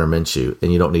Gardner Minshew,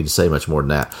 and you don't need to say much more than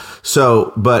that.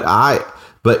 So,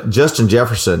 but Justin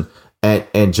Jefferson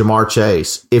and Jamar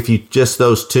Chase, if you just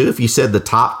those two, if you said the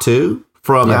top two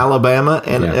from Alabama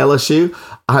and LSU,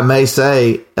 I may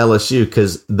say LSU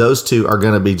because those two are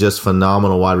going to be just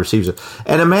phenomenal wide receivers.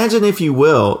 And imagine, if you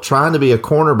will, trying to be a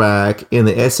cornerback in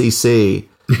the SEC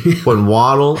when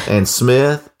Waddle and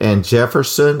Smith and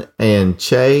Jefferson and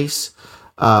Chase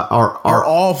are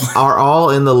all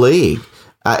in the league.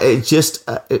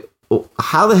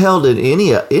 How the hell did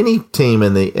any team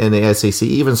in the SEC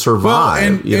even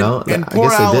survive? Well, and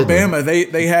poor Alabama,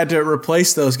 they had to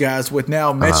replace those guys with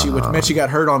now Mechie, which Mechie got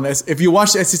hurt on this. If you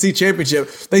watch the SEC championship,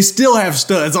 they still have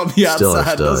studs on the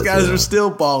outside. Those guys are still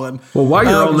balling. Well, while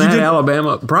you're on that,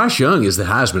 Alabama, Bryce Young is the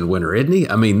Heisman winner, isn't he?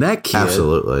 I mean, that kid.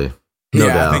 Absolutely. No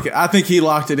doubt. I think he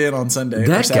locked it in on Sunday.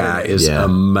 That guy is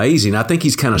amazing. I think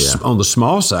he's kind of on the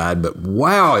small side, but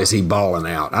wow, is he balling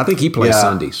out. I think he plays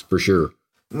Sundays for sure.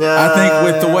 I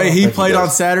think with the way he played on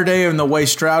Saturday and the way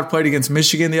Stroud played against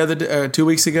Michigan the other 2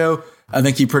 weeks ago, I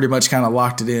think he pretty much kind of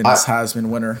locked it in as Heisman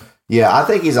winner. Yeah, I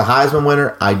think he's a Heisman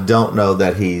winner. I don't know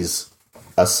that he's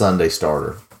a Sunday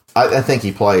starter. I think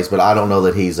he plays, but I don't know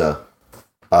that he's a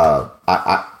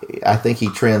I think he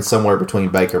trends somewhere between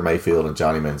Baker Mayfield and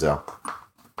Johnny Manziel.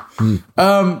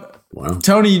 Wow.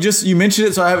 Tony, you mentioned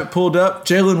it, so I have it pulled up.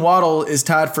 Jalen Waddle is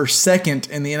tied for second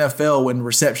in the NFL in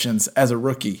receptions as a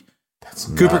rookie.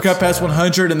 Cooper Kupp has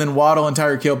 100, and then Waddle and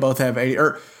Tyreek Hill both have 80.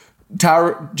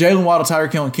 Jalen Waddle,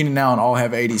 Tyreek Hill, and Keenan Allen all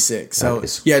have 86. So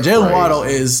Jalen Waddle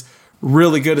is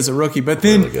really good as a rookie. But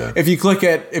then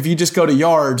if you just go to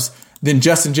yards, then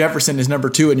Justin Jefferson is number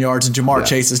 2 in yards, and Jamar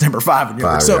Chase is number 5 in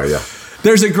yards.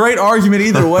 There's a great argument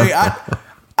either way.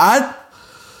 I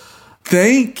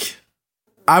think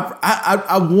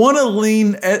I want to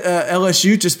lean at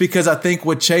LSU just because I think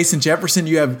with Chase and Jefferson,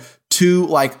 you have two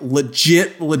like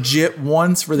legit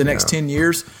ones for the next 10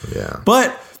 years. Yeah.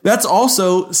 But that's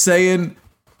also saying,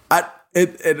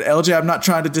 LJ, I'm not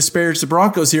trying to disparage the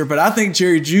Broncos here, but I think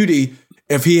Jerry Jeudy,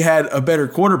 if he had a better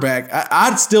quarterback,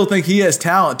 I'd still think he has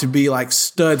talent to be like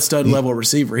stud level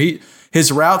receiver.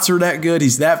 His routes are that good.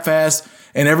 He's that fast.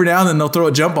 And every now and then they'll throw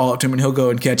a jump ball up to him and he'll go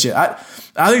and catch it. I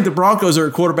think the Broncos are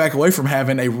a quarterback away from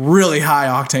having a really high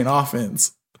octane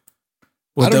offense.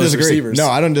 I don't disagree. Receivers. No,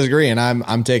 I don't disagree. And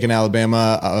I'm taking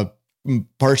Alabama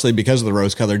partially because of the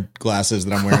rose colored glasses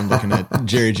that I'm wearing looking at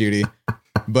Jerry Jeudy.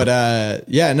 But I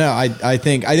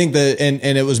think that,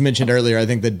 and it was mentioned earlier, I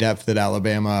think the depth at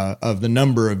Alabama of the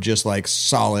number of just like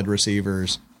solid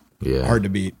receivers, hard to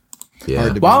beat.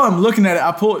 Yeah. While I'm looking at it,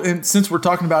 I pulled, and since we're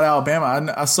talking about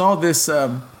Alabama, I saw this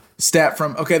stat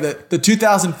from the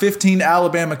 2015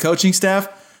 Alabama coaching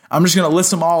staff. I'm just going to list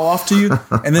them all off to you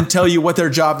and then tell you what their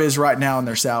job is right now and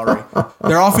their salary.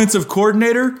 Their offensive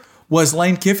coordinator was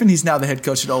Lane Kiffin. He's now the head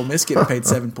coach at Ole Miss, getting paid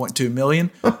 $7.2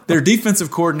 million. Their defensive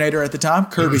coordinator at the time,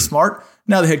 Kirby Smart,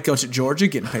 now the head coach at Georgia,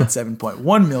 getting paid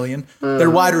 $7.1 million.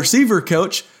 Their wide receiver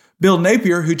coach, Bill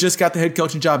Napier, who just got the head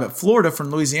coaching job at Florida from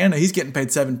Louisiana, he's getting paid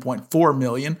 $7.4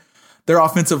 million. Their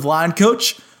offensive line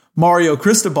coach, Mario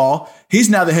Cristobal, he's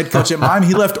now the head coach at Miami.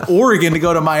 He left Oregon to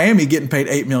go to Miami, getting paid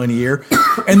 $8 million a year.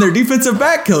 And their defensive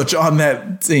back coach on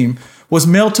that team was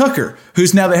Mel Tucker,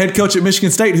 who's now the head coach at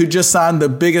Michigan State, who just signed the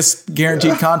biggest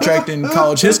guaranteed contract in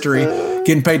college history,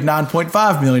 getting paid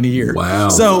 $9.5 million a year. Wow.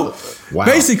 So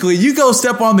basically, you go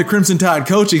step on the Crimson Tide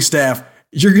coaching staff,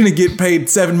 you're going to get paid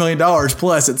 $7 million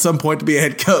plus at some point to be a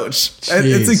head coach. Jeez.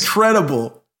 It's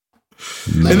incredible.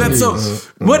 Man. And that's so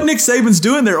what Nick Saban's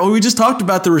doing there. Oh, we just talked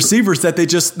about the receivers that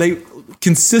they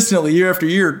consistently year after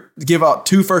year give out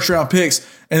 2 first-round picks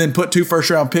and then put 2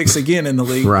 first-round picks again in the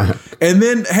league. Right. And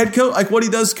then head coach, like what he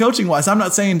does coaching-wise. I'm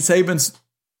not saying Saban's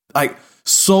like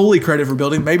solely credit for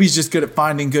building. Maybe he's just good at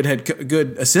finding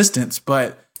good assistants.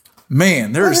 But,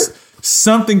 man, there's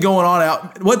something going on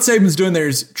out. What Saban's doing there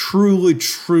is truly,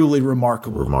 truly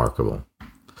remarkable.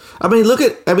 I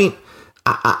mean,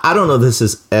 I don't know if this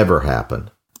has ever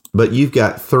happened, but you've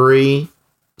got 3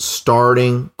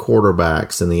 starting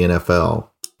quarterbacks in the NFL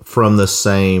from the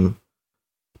same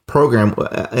program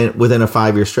within a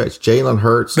 5-year stretch. Jalen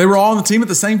Hurts. They were all on the team at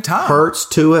the same time. Hurts,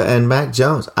 Tua, and Mac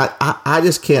Jones. I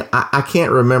just can't. I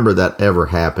can't remember that ever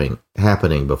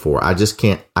happening before. I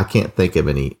can't think of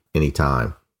any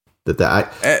time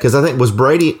because I think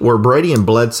were Brady and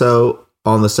Bledsoe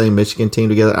on the same Michigan team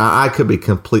together? I could be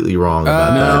completely wrong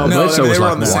about that. No, Bledsoe was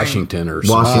like Washington or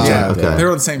something. Washington, okay. They were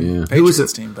on the same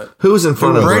Patriots team. But who was in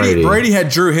front of Brady? Brady had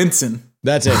Drew Henson.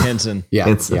 That's it, Henson.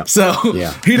 Henson. So he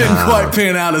didn't quite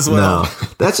pan out as well. No,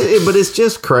 that's it. But it's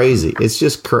just crazy. It's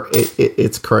just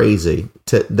it's crazy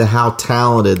to how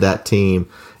talented that team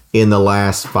in the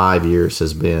last 5 years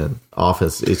has been.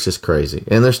 Offense, it's just crazy,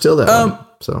 and they're still that way.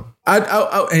 So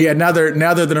now they're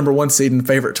the number 1 seed and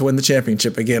favorite to win the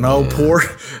championship again. Oh, poor!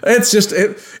 It's just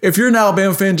if you're an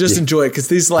Alabama fan, just enjoy it because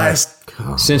these last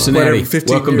Cincinnati,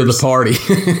 welcome years, to the party.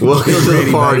 Welcome to the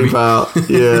party, pal.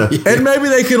 Yeah, and maybe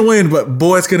they can win, but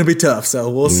boy, it's going to be tough. So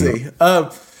we'll see.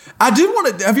 I did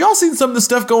want to. Have y'all seen some of the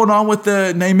stuff going on with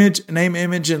the name,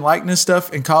 image, and likeness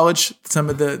stuff in college? Some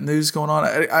of the news going on.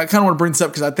 I kind of want to bring this up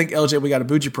because I think LJ, we got a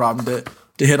bougie problem to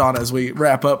hit on as we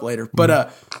wrap up later.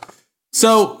 But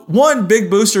so one,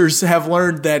 big boosters have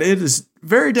learned that it is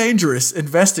very dangerous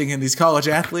investing in these college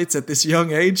athletes at this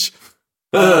young age.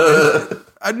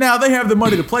 Now they have the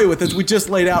money to play with. As we just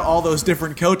laid out, all those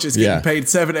different coaches getting paid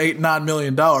 $7, $8, $9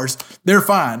 million. They're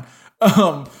fine.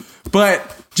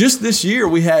 But just this year,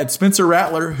 we had Spencer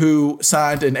Rattler, who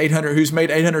signed who's made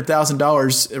 $800,000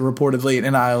 reportedly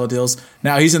in NIL deals.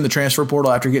 Now he's in the transfer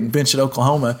portal after getting benched at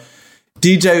Oklahoma.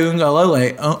 DJ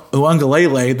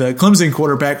Uiagalelei, the Clemson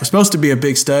quarterback, was supposed to be a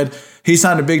big stud. He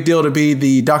signed a big deal to be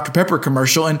the Dr. Pepper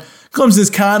commercial, and Clemson's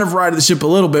kind of righted the ship a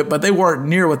little bit, but they weren't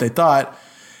near what they thought.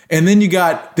 And then you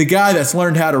got the guy that's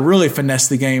learned how to really finesse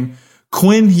the game,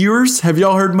 Quinn Ewers. Have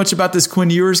y'all heard much about this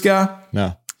Quinn Ewers guy?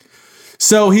 No.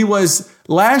 So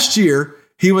last year,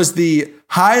 he was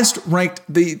tied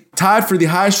for the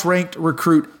highest ranked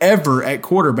recruit ever at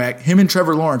quarterback. Him and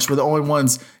Trevor Lawrence were the only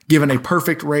ones given a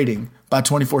perfect rating by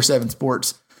 24/7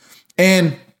 Sports.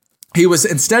 And he was,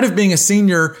 instead of being a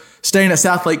senior, staying at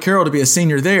South Lake Carroll to be a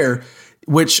senior there,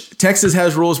 which Texas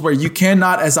has rules where you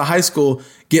cannot, as a high school,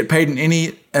 get paid in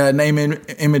any name,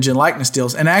 image, and likeness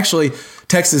deals. And actually,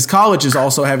 Texas colleges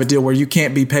also have a deal where you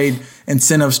can't be paid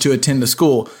incentives to attend a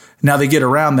school. Now they get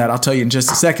around that. I'll tell you in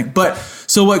just a second. But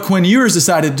so what Quinn Ewers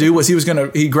decided to do was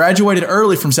he graduated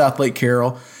early from South Lake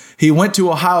Carroll. He went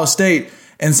to Ohio State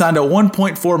and signed a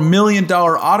 $1.4 million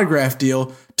autograph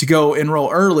deal to go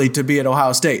enroll early to be at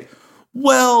Ohio State.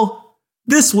 Well,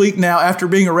 this week now, after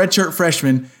being a redshirt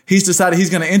freshman, he's decided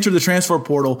he's going to enter the transfer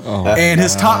portal. And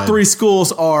his top 3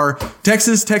 schools are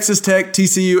Texas, Texas Tech,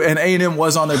 TCU, and A&M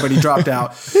was on there, but he dropped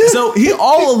out. So he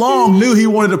all along knew he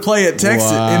wanted to play at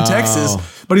Texas in Texas.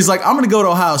 But he's like, I'm going to go to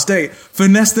Ohio State,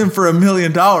 finesse them for $1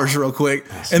 million real quick,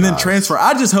 and then transfer.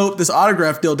 I just hope this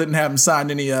autograph deal didn't have him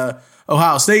sign any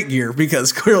Ohio State gear,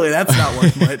 because clearly that's not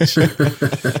worth much.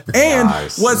 And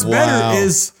what's better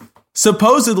is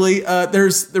supposedly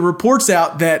there's the reports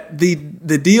out that the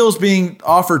deals being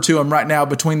offered to him right now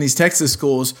between these Texas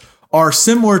schools are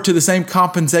similar to the same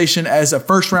compensation as a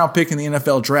first-round pick in the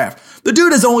NFL draft. The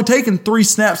dude has only taken 3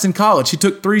 snaps in college. He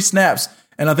took 3 snaps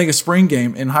and I think a spring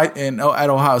game at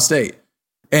Ohio State.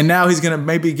 And now he's going to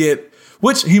maybe get,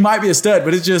 which he might be a stud,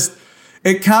 but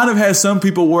it kind of has some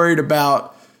people worried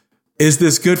about, is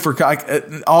this good for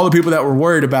all the people that were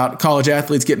worried about college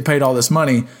athletes getting paid all this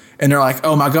money? And they're like,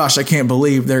 oh my gosh, I can't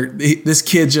believe this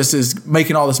kid just is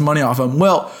making all this money off of him.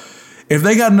 Well, if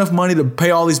they got enough money to pay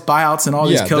all these buyouts and all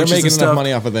these coaches, they're making and stuff, enough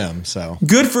money off of them. So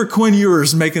good for Quinn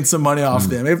Ewers making some money off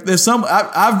them. If there's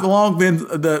I've long been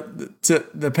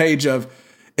the page of,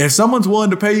 if someone's willing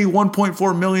to pay you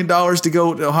 $1.4 million to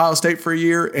go to Ohio State for a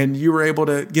year and you were able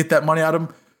to get that money out of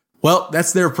them, well,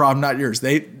 that's their problem, not yours.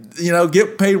 They,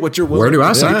 get paid what you're willing. Where do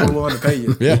I sign? sign? Willing to pay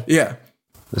you. Yeah.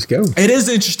 Let's go. It is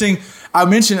interesting. I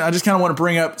just kind of want to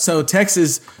bring up, so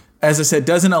Texas, as I said,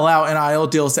 doesn't allow NIL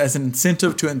deals as an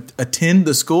incentive to attend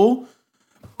the school,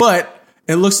 but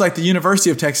it looks like the University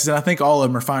of Texas, and I think all of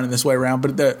them are finding this way around,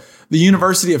 but the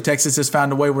University of Texas has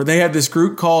found a way where they have this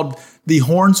group called the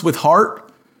Horns with Heart,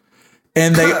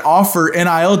 and they offer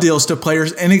NIL deals to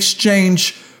players in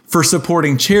exchange for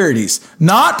supporting charities,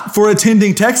 not for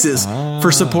attending Texas,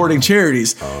 for supporting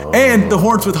charities. And the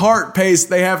Horns with Heart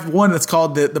they have one that's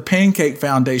called the Pancake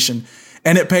Foundation,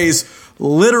 and it pays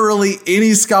literally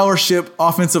any scholarship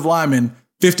offensive lineman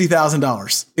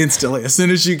 $50,000 instantly. As soon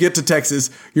as you get to Texas,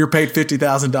 you're paid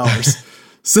 $50,000.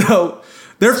 So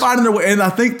they're finding their way. And I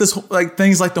think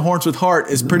things like the Horns with Heart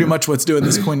is pretty much what's doing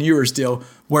this Quinn Ewers deal,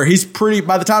 where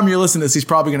by the time you're listening to this, he's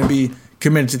probably going to be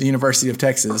committed to the University of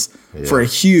Texas for a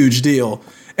huge deal.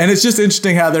 And it's just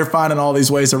interesting how they're finding all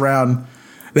these ways around.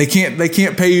 They can't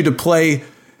pay you to play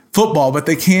football, but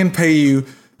they can pay you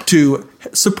to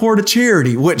support a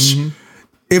charity, which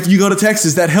if you go to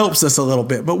Texas, that helps us a little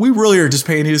bit. But we really are just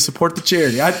paying you to support the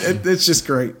charity. It's just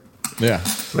great. Yeah.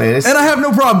 Man, and I have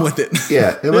no problem with it.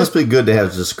 Yeah, it must be good to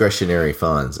have discretionary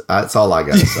funds. That's all I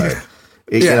got to say.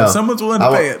 Someone's willing to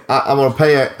pay it. I'm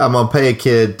gonna pay a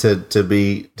kid to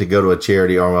go to a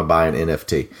charity, or I'm gonna buy an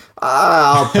NFT.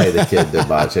 I'll pay the kid to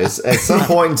buy it. At some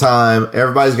point in time,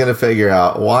 everybody's gonna figure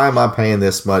out, why am I paying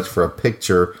this much for a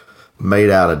picture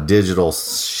made out of digital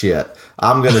shit?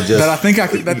 I'm gonna just. But I think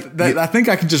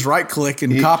I can just right click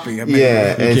and copy.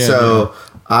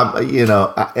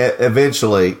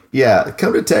 Eventually,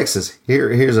 come to Texas.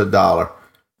 Here's $1.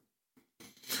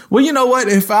 Well, you know what?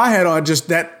 If I had just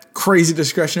that crazy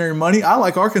discretionary money, I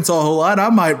like Arkansas a whole lot. I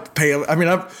might pay. I mean,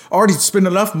 I've already spent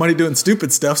enough money doing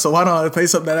stupid stuff, so why don't I pay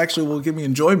something that actually will give me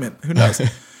enjoyment? Who knows?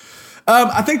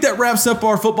 I think that wraps up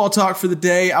our football talk for the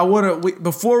day.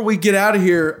 Before we get out of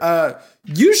here,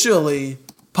 usually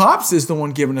Pops is the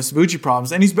one giving us bougie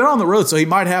problems, and he's been on the road, so he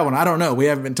might have one. I don't know. We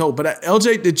haven't been told. But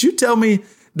LJ, did you tell me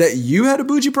that you had a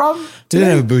bougie problem today?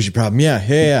 Did have a bougie problem?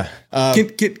 Yeah.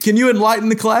 Can you enlighten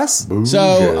the class?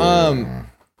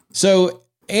 So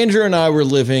Andrew and I were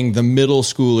living the middle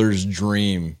schooler's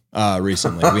dream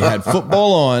recently. We had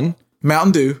football on.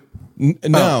 Mountain Dew.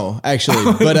 No,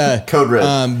 actually. But Code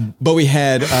Red. But we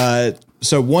had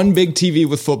one big TV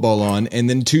with football on, and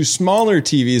then 2 smaller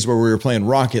TVs where we were playing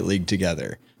Rocket League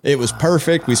together. It was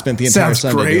perfect. We spent the entire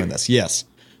Sunday doing this. Yes.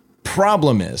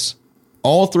 Problem is,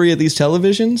 all 3 of these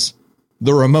televisions,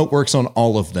 the remote works on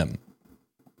all of them.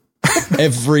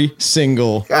 Every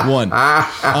single one.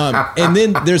 And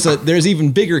then there's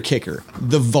even bigger kicker.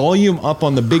 The volume up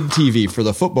on the big TV for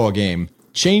the football game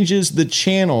changes the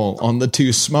channel on the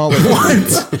 2 smaller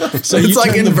ones. So you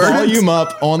turn the volume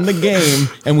up on the game,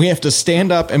 and we have to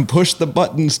stand up and push the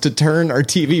buttons to turn our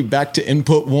TV back to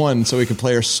input 1 so we can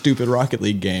play our stupid Rocket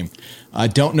League game. I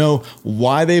don't know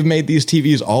why they've made these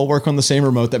TVs all work on the same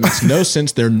remote. That makes no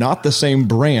sense. They're not the same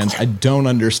brands. I don't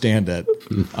understand it.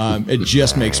 It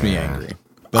just makes me angry.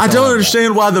 I don't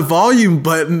understand why the volume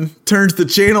button turns the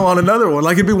channel on another one.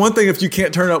 Like, it'd be one thing if you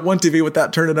can't turn up one TV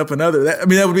without turning up another. That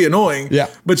would be annoying. Yeah.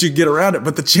 But you get around it.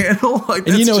 But the channel, like,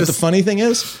 and you know what the funny thing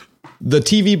is? The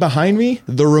TV behind me,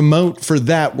 the remote for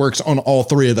that works on all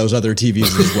three of those other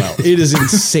TVs as well. It is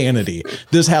insanity.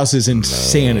 This house is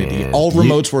insanity. All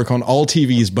remotes work on all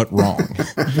TVs, but wrong.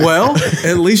 Well,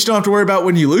 at least you don't have to worry about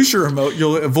when you lose your remote.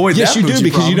 You'll avoid that. Yes, you do,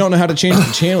 because problem. you don't know how to change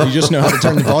the channel. You just know how to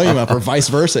turn the volume up, or vice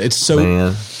versa. It's so.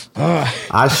 Man.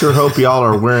 I sure hope y'all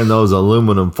are wearing those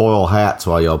aluminum foil hats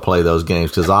while y'all play those games,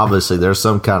 because obviously there's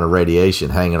some kind of radiation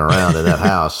hanging around in that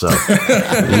house. So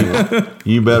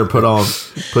you better put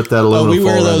that aluminum foil. We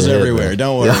wear those in everywhere. Head,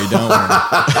 don't worry. Don't worry.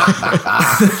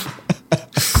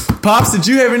 Pops, did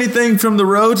you have anything from the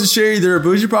road to share, either a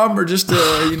bougie problem or just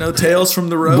tales from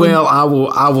the road? Well,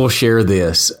 I will share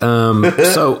this.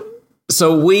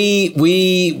 So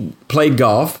we played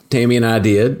golf. Tammy and I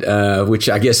did, which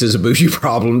I guess is a bougie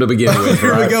problem to begin with.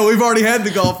 Here right? we go. We've already had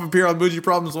the golf appear on Bougie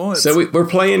Problems once. So we're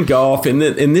playing golf, and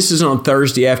this is on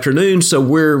Thursday afternoon. So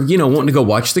we're wanting to go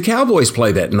watch the Cowboys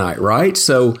play that night, right?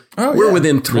 So we're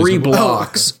within 3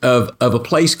 blocks of a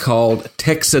place called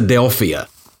Texadelphia.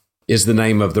 Is the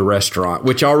name of the restaurant,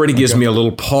 which already gives me a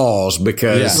little pause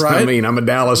because right? I'm a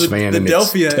Dallas fan, and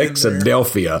it's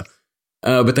Texadelphia.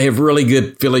 But they have really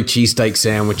good Philly cheesesteak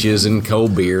sandwiches and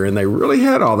cold beer, and they really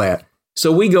had all that.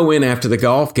 So we go in after the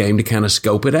golf game to kind of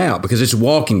scope it out because it's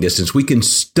walking distance. We can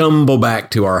stumble back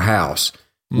to our house,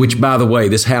 which, by the way,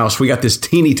 this house, we got this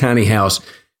teeny tiny house,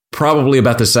 probably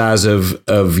about the size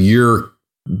of your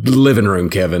living room,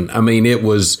 Kevin. I mean,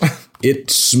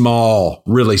 it's small,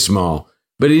 really small.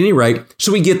 But at any rate,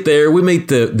 so we get there, we meet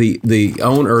the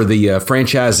owner or the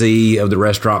franchisee of the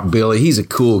restaurant, Billy. He's a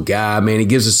cool guy, man. He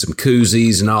gives us some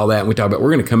koozies and all that. And we talk about,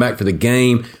 we're going to come back for the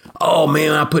game. Oh,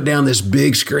 man, I put down this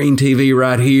big screen TV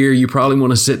right here. You probably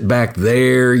want to sit back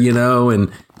there,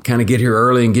 and kind of get here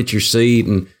early and get your seat.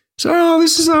 And so,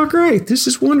 this is all great. This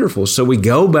is wonderful. So we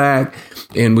go back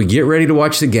and we get ready to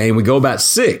watch the game. We go about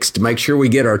 6 to make sure we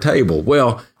get our table.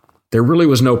 Well, there really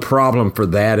was no problem for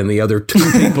that and the other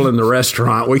 2 people in the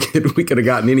restaurant. We could have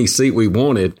gotten any seat we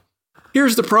wanted.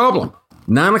 Here's the problem.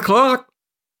 9:00,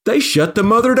 they shut the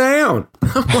mother down.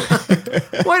 I'm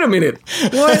like, wait a minute.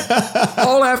 What?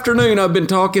 All afternoon I've been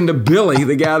talking to Billy,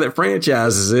 the guy that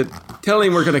franchises it, telling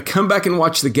him we're going to come back and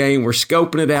watch the game. We're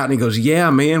scoping it out. And he goes, yeah,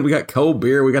 man, we got cold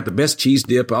beer. We got the best cheese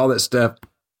dip, all that stuff.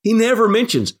 He never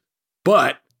mentions,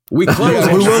 but we close.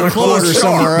 We will close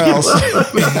somewhere else.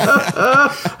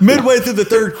 Midway through the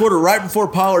third quarter, right before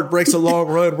Pollard breaks a long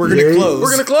run, we're going to close.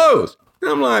 We're going to close.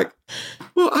 And I'm like,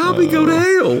 well, I'll be go to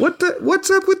hell. What's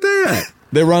up with that?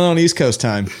 They run on East Coast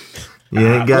time. You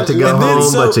ain't got to go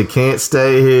home, but you can't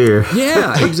stay here.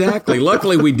 Yeah, exactly.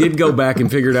 Luckily, we did go back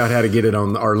and figured out how to get it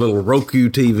on our little Roku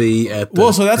TV at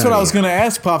the so that's what I was going to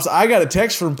ask, Pops. I got a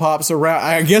text from Pops around,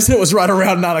 I guess it was right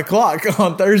around 9:00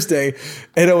 on Thursday,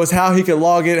 and it was how he could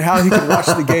log in, how he could watch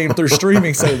the game through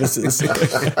streaming services.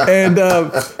 And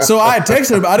so I had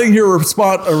texted him. I didn't hear a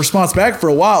response back for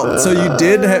a while. So you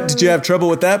did you have trouble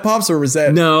with that, Pops, or was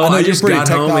that? No, I just got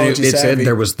home and it said savvy.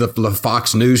 there was the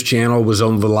Fox News channel was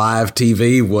on the live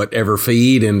TV, whatever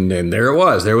feed, and there it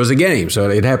was. There was a game. So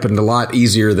it happened a lot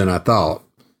easier than I thought.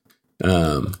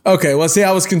 Okay, well, see,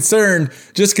 I was concerned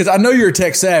just because I know you're a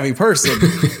tech savvy person,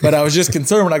 but I was just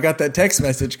concerned when I got that text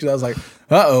message because I was like,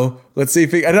 let's see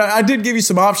if I did give you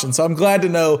some options. So I'm glad to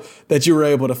know that you were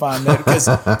able to find that because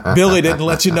Billy didn't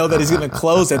let you know that he's going to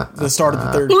close at the start of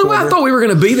the third quarter. I thought we were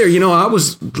going to be there.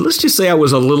 Let's just say I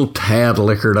was a little tad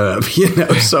liquored up,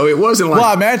 so it wasn't like. Well,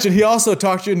 I imagine he also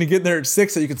talked you into getting there at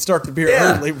 6 so you could start the beer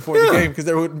early before the game because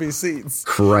there wouldn't be seats.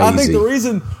 Crazy. I think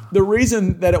the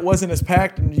reason that it wasn't as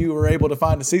packed and you were able to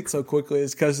find a seat so quickly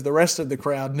is because the rest of the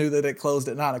crowd knew that it closed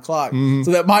at 9:00. Mm-hmm.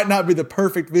 So that might not be the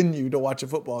perfect venue to watch a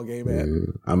football game at.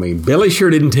 I mean, Billy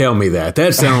sure didn't tell me that.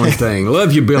 That's the only thing.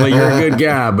 Love you, Billy. You're a good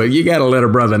guy, but you got to let a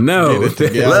brother know. Let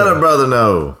a brother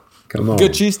know. Come on.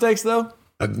 Good cheesesteaks, though?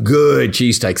 A good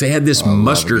cheesesteaks. They had this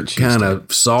mustard kind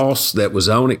of sauce that was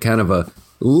on it, kind of a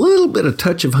little bit of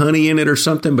touch of honey in it or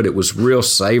something, but it was real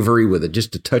savory with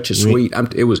just a touch of sweet.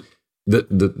 It was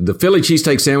the Philly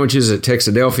cheesesteak sandwiches at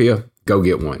Texadelphia. Go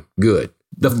get one. Good.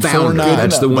 The founder.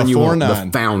 That's the one you want. The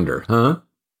founder. Huh?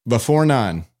 Before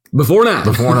 9. Before 9.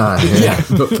 Yeah,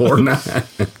 before 9.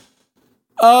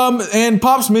 And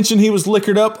Pops mentioned he was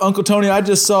liquored up. Uncle Tony, I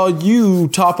just saw you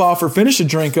top off or finish a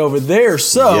drink over there.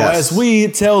 So as we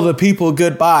tell the people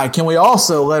goodbye, can we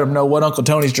also let them know what Uncle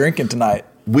Tony's drinking tonight?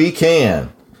 We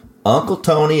can. Uncle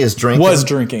Tony is drinking. Was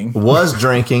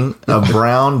drinking a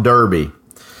brown derby.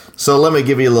 So let me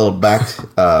give you a little back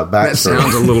That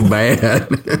sounds a little bad.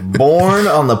 Born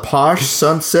on the posh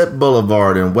Sunset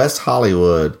Boulevard in West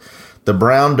Hollywood, the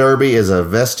Brown Derby is a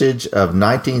vestige of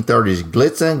 1930s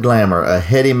glitz and glamour, a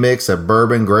heady mix of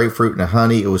bourbon, grapefruit, and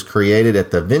honey. It was created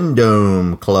at the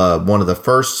Vendome Club, one of the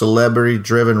first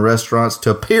celebrity-driven restaurants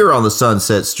to appear on the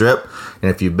Sunset Strip.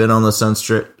 And if you've been on the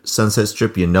Sunset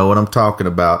Strip, you know what I'm talking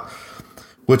about.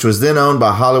 Which was then owned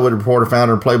by Hollywood Reporter,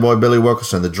 founder, and Playboy Billy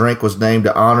Wilkerson. The drink was named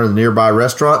to honor the nearby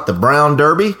restaurant, the Brown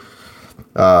Derby,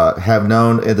 have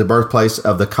known the birthplace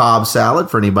of the Cobb salad.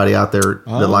 For anybody out there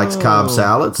that likes Cobb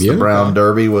salads, the Brown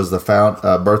Derby was the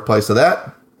birthplace of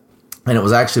that, and it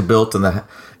was actually built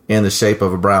in the shape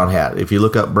of a brown hat. If you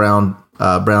look up Brown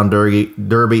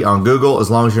Derby on Google, as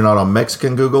long as you're not on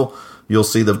Mexican Google, you'll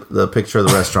see the picture of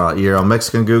the restaurant. You're on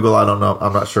Mexican Google, I don't know,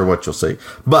 I'm not sure what you'll see,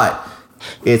 but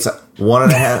it's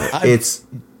 1.5. It's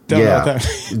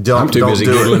I'm too busy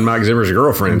Googling Mike Zimmer's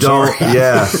girlfriend.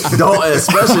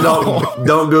 Especially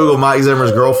don't Google Mike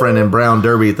Zimmer's girlfriend and Brown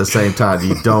Derby at the same time.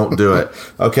 You don't do it.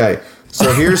 Okay,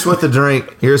 so here's what the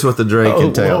drink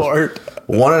entails: Lord.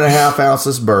 1.5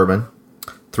 ounces bourbon,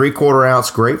 3/4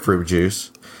 ounce grapefruit juice,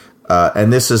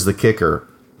 and this is the kicker: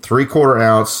 3/4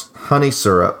 ounce honey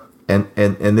syrup.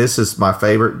 And this is my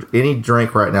favorite. Any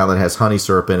drink right now that has honey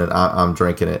syrup in it, I'm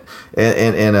drinking it.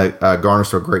 And a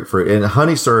garnish of grapefruit. And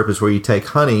honey syrup is where you take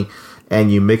honey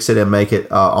and you mix it and make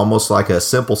it almost like a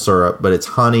simple syrup, but it's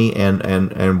honey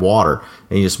and water.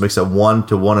 And you just mix it 1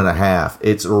 to 1.5.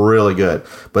 It's really good.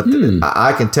 But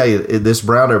I can tell you, this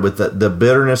browner with the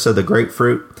bitterness of the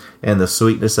grapefruit and the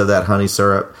sweetness of that honey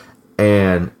syrup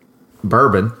and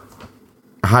bourbon,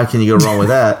 how can you go wrong with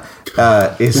that?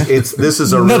 This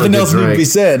is a nothing really else good drink. need to be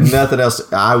said. Nothing else.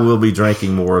 I will be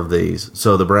drinking more of these.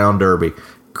 So the Brown Derby,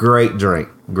 great drink.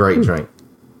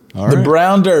 The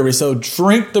Brown Derby. So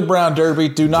drink the Brown Derby.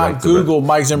 Do not Google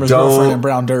Mike Zimmer's girlfriend and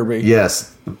Brown Derby.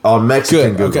 Yes, on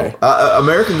Mexican Good, Google. okay.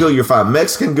 American Google, you're fine.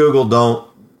 Mexican Google, don't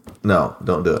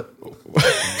do it.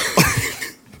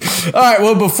 All right.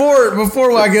 Well, before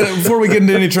we get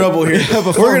into any trouble here,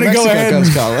 we're gonna go ahead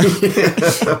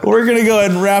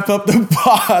and wrap up the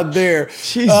pod there.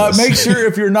 Make sure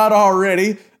if you're not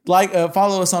already,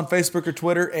 follow us on Facebook or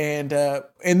Twitter, and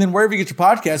then wherever you get your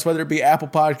podcasts, whether it be Apple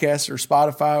Podcasts or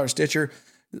Spotify or Stitcher,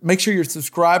 make sure you're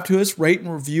subscribed to us, rate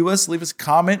and review us, leave us a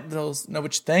comment, let us know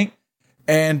what you think,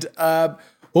 and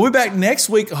we'll be back next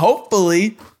week,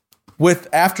 hopefully.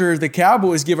 After the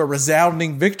Cowboys give a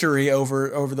resounding victory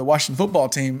over the Washington football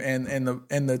team, and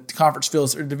the conference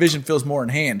division feels more in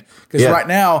hand. Because right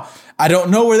now, I don't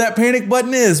know where that panic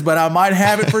button is, but I might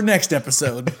have it for next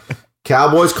episode.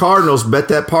 Cowboys Cardinals, bet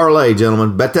that parlay,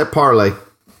 gentlemen, bet that parlay.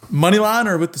 Money line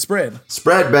or with the spread?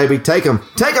 Spread, baby, take them.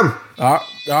 All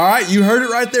right, you heard it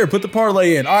right there. Put the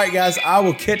parlay in. All right, guys, I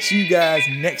will catch you guys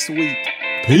next week.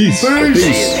 Peace.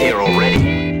 Is here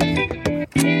already.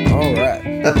 All right.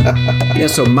 Yeah,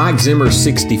 so Mike Zimmer's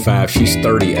 65. She's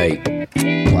 38.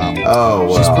 Wow. Oh,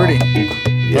 wow. She's pretty.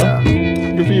 Yeah.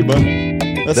 Good for you, bud.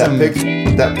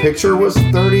 That picture was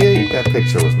 38? That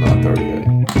picture was not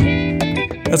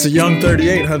 38. That's a young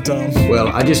 38, huh, Tom? Well,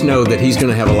 I just know that he's going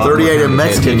to have a lot 38 more in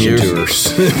Mexican years.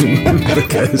 tours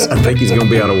because I think he's going to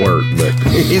be out of work. But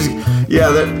he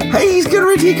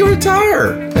can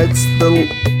retire. That's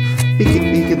he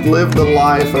could live the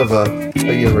life of a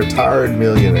retired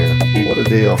millionaire. What a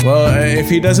deal. Well, if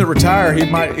he doesn't retire, he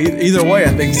might. Either way, I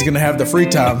think he's going to have the free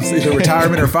time, either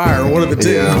retirement or fire, one of the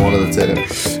two. Yeah, one of the two.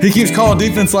 He keeps calling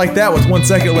defense like that with 1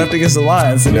 second left against the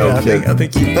Lions. And I think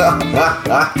he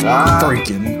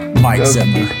freaking Mike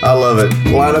Zimmer. I love it.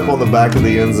 Line up on the back of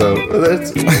the end zone.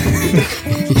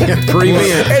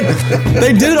 pre-men.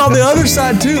 They did it on the other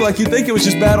side too. Like you think it was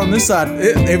just bad on this side.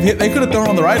 They could have thrown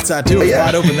on the right side too. It was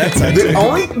wide open that side too.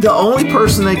 The only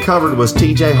person they covered was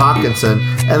T.J. Hawkinson,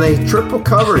 and they triple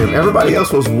covered him. Everybody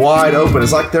else was wide open.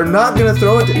 It's like they're not going to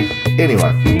throw it.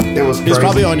 Anyway, it was crazy. He's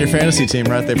probably on your fantasy team,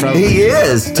 right? He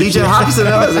is. T.J. Hawkinson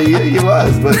he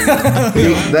was, but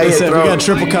they said we got to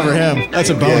triple cover him. That's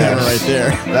a bone hammer right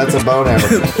there. That's a bone hammer.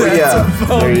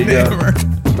 There you go.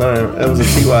 That was a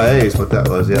TYA is what that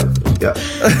was. Yeah.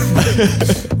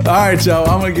 All right, y'all.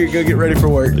 I'm gonna go get ready for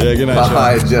work. Yeah. Good night,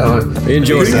 Bye, gentlemen.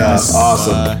 Enjoy, guys.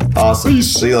 Awesome.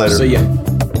 Peace. See you later. See ya.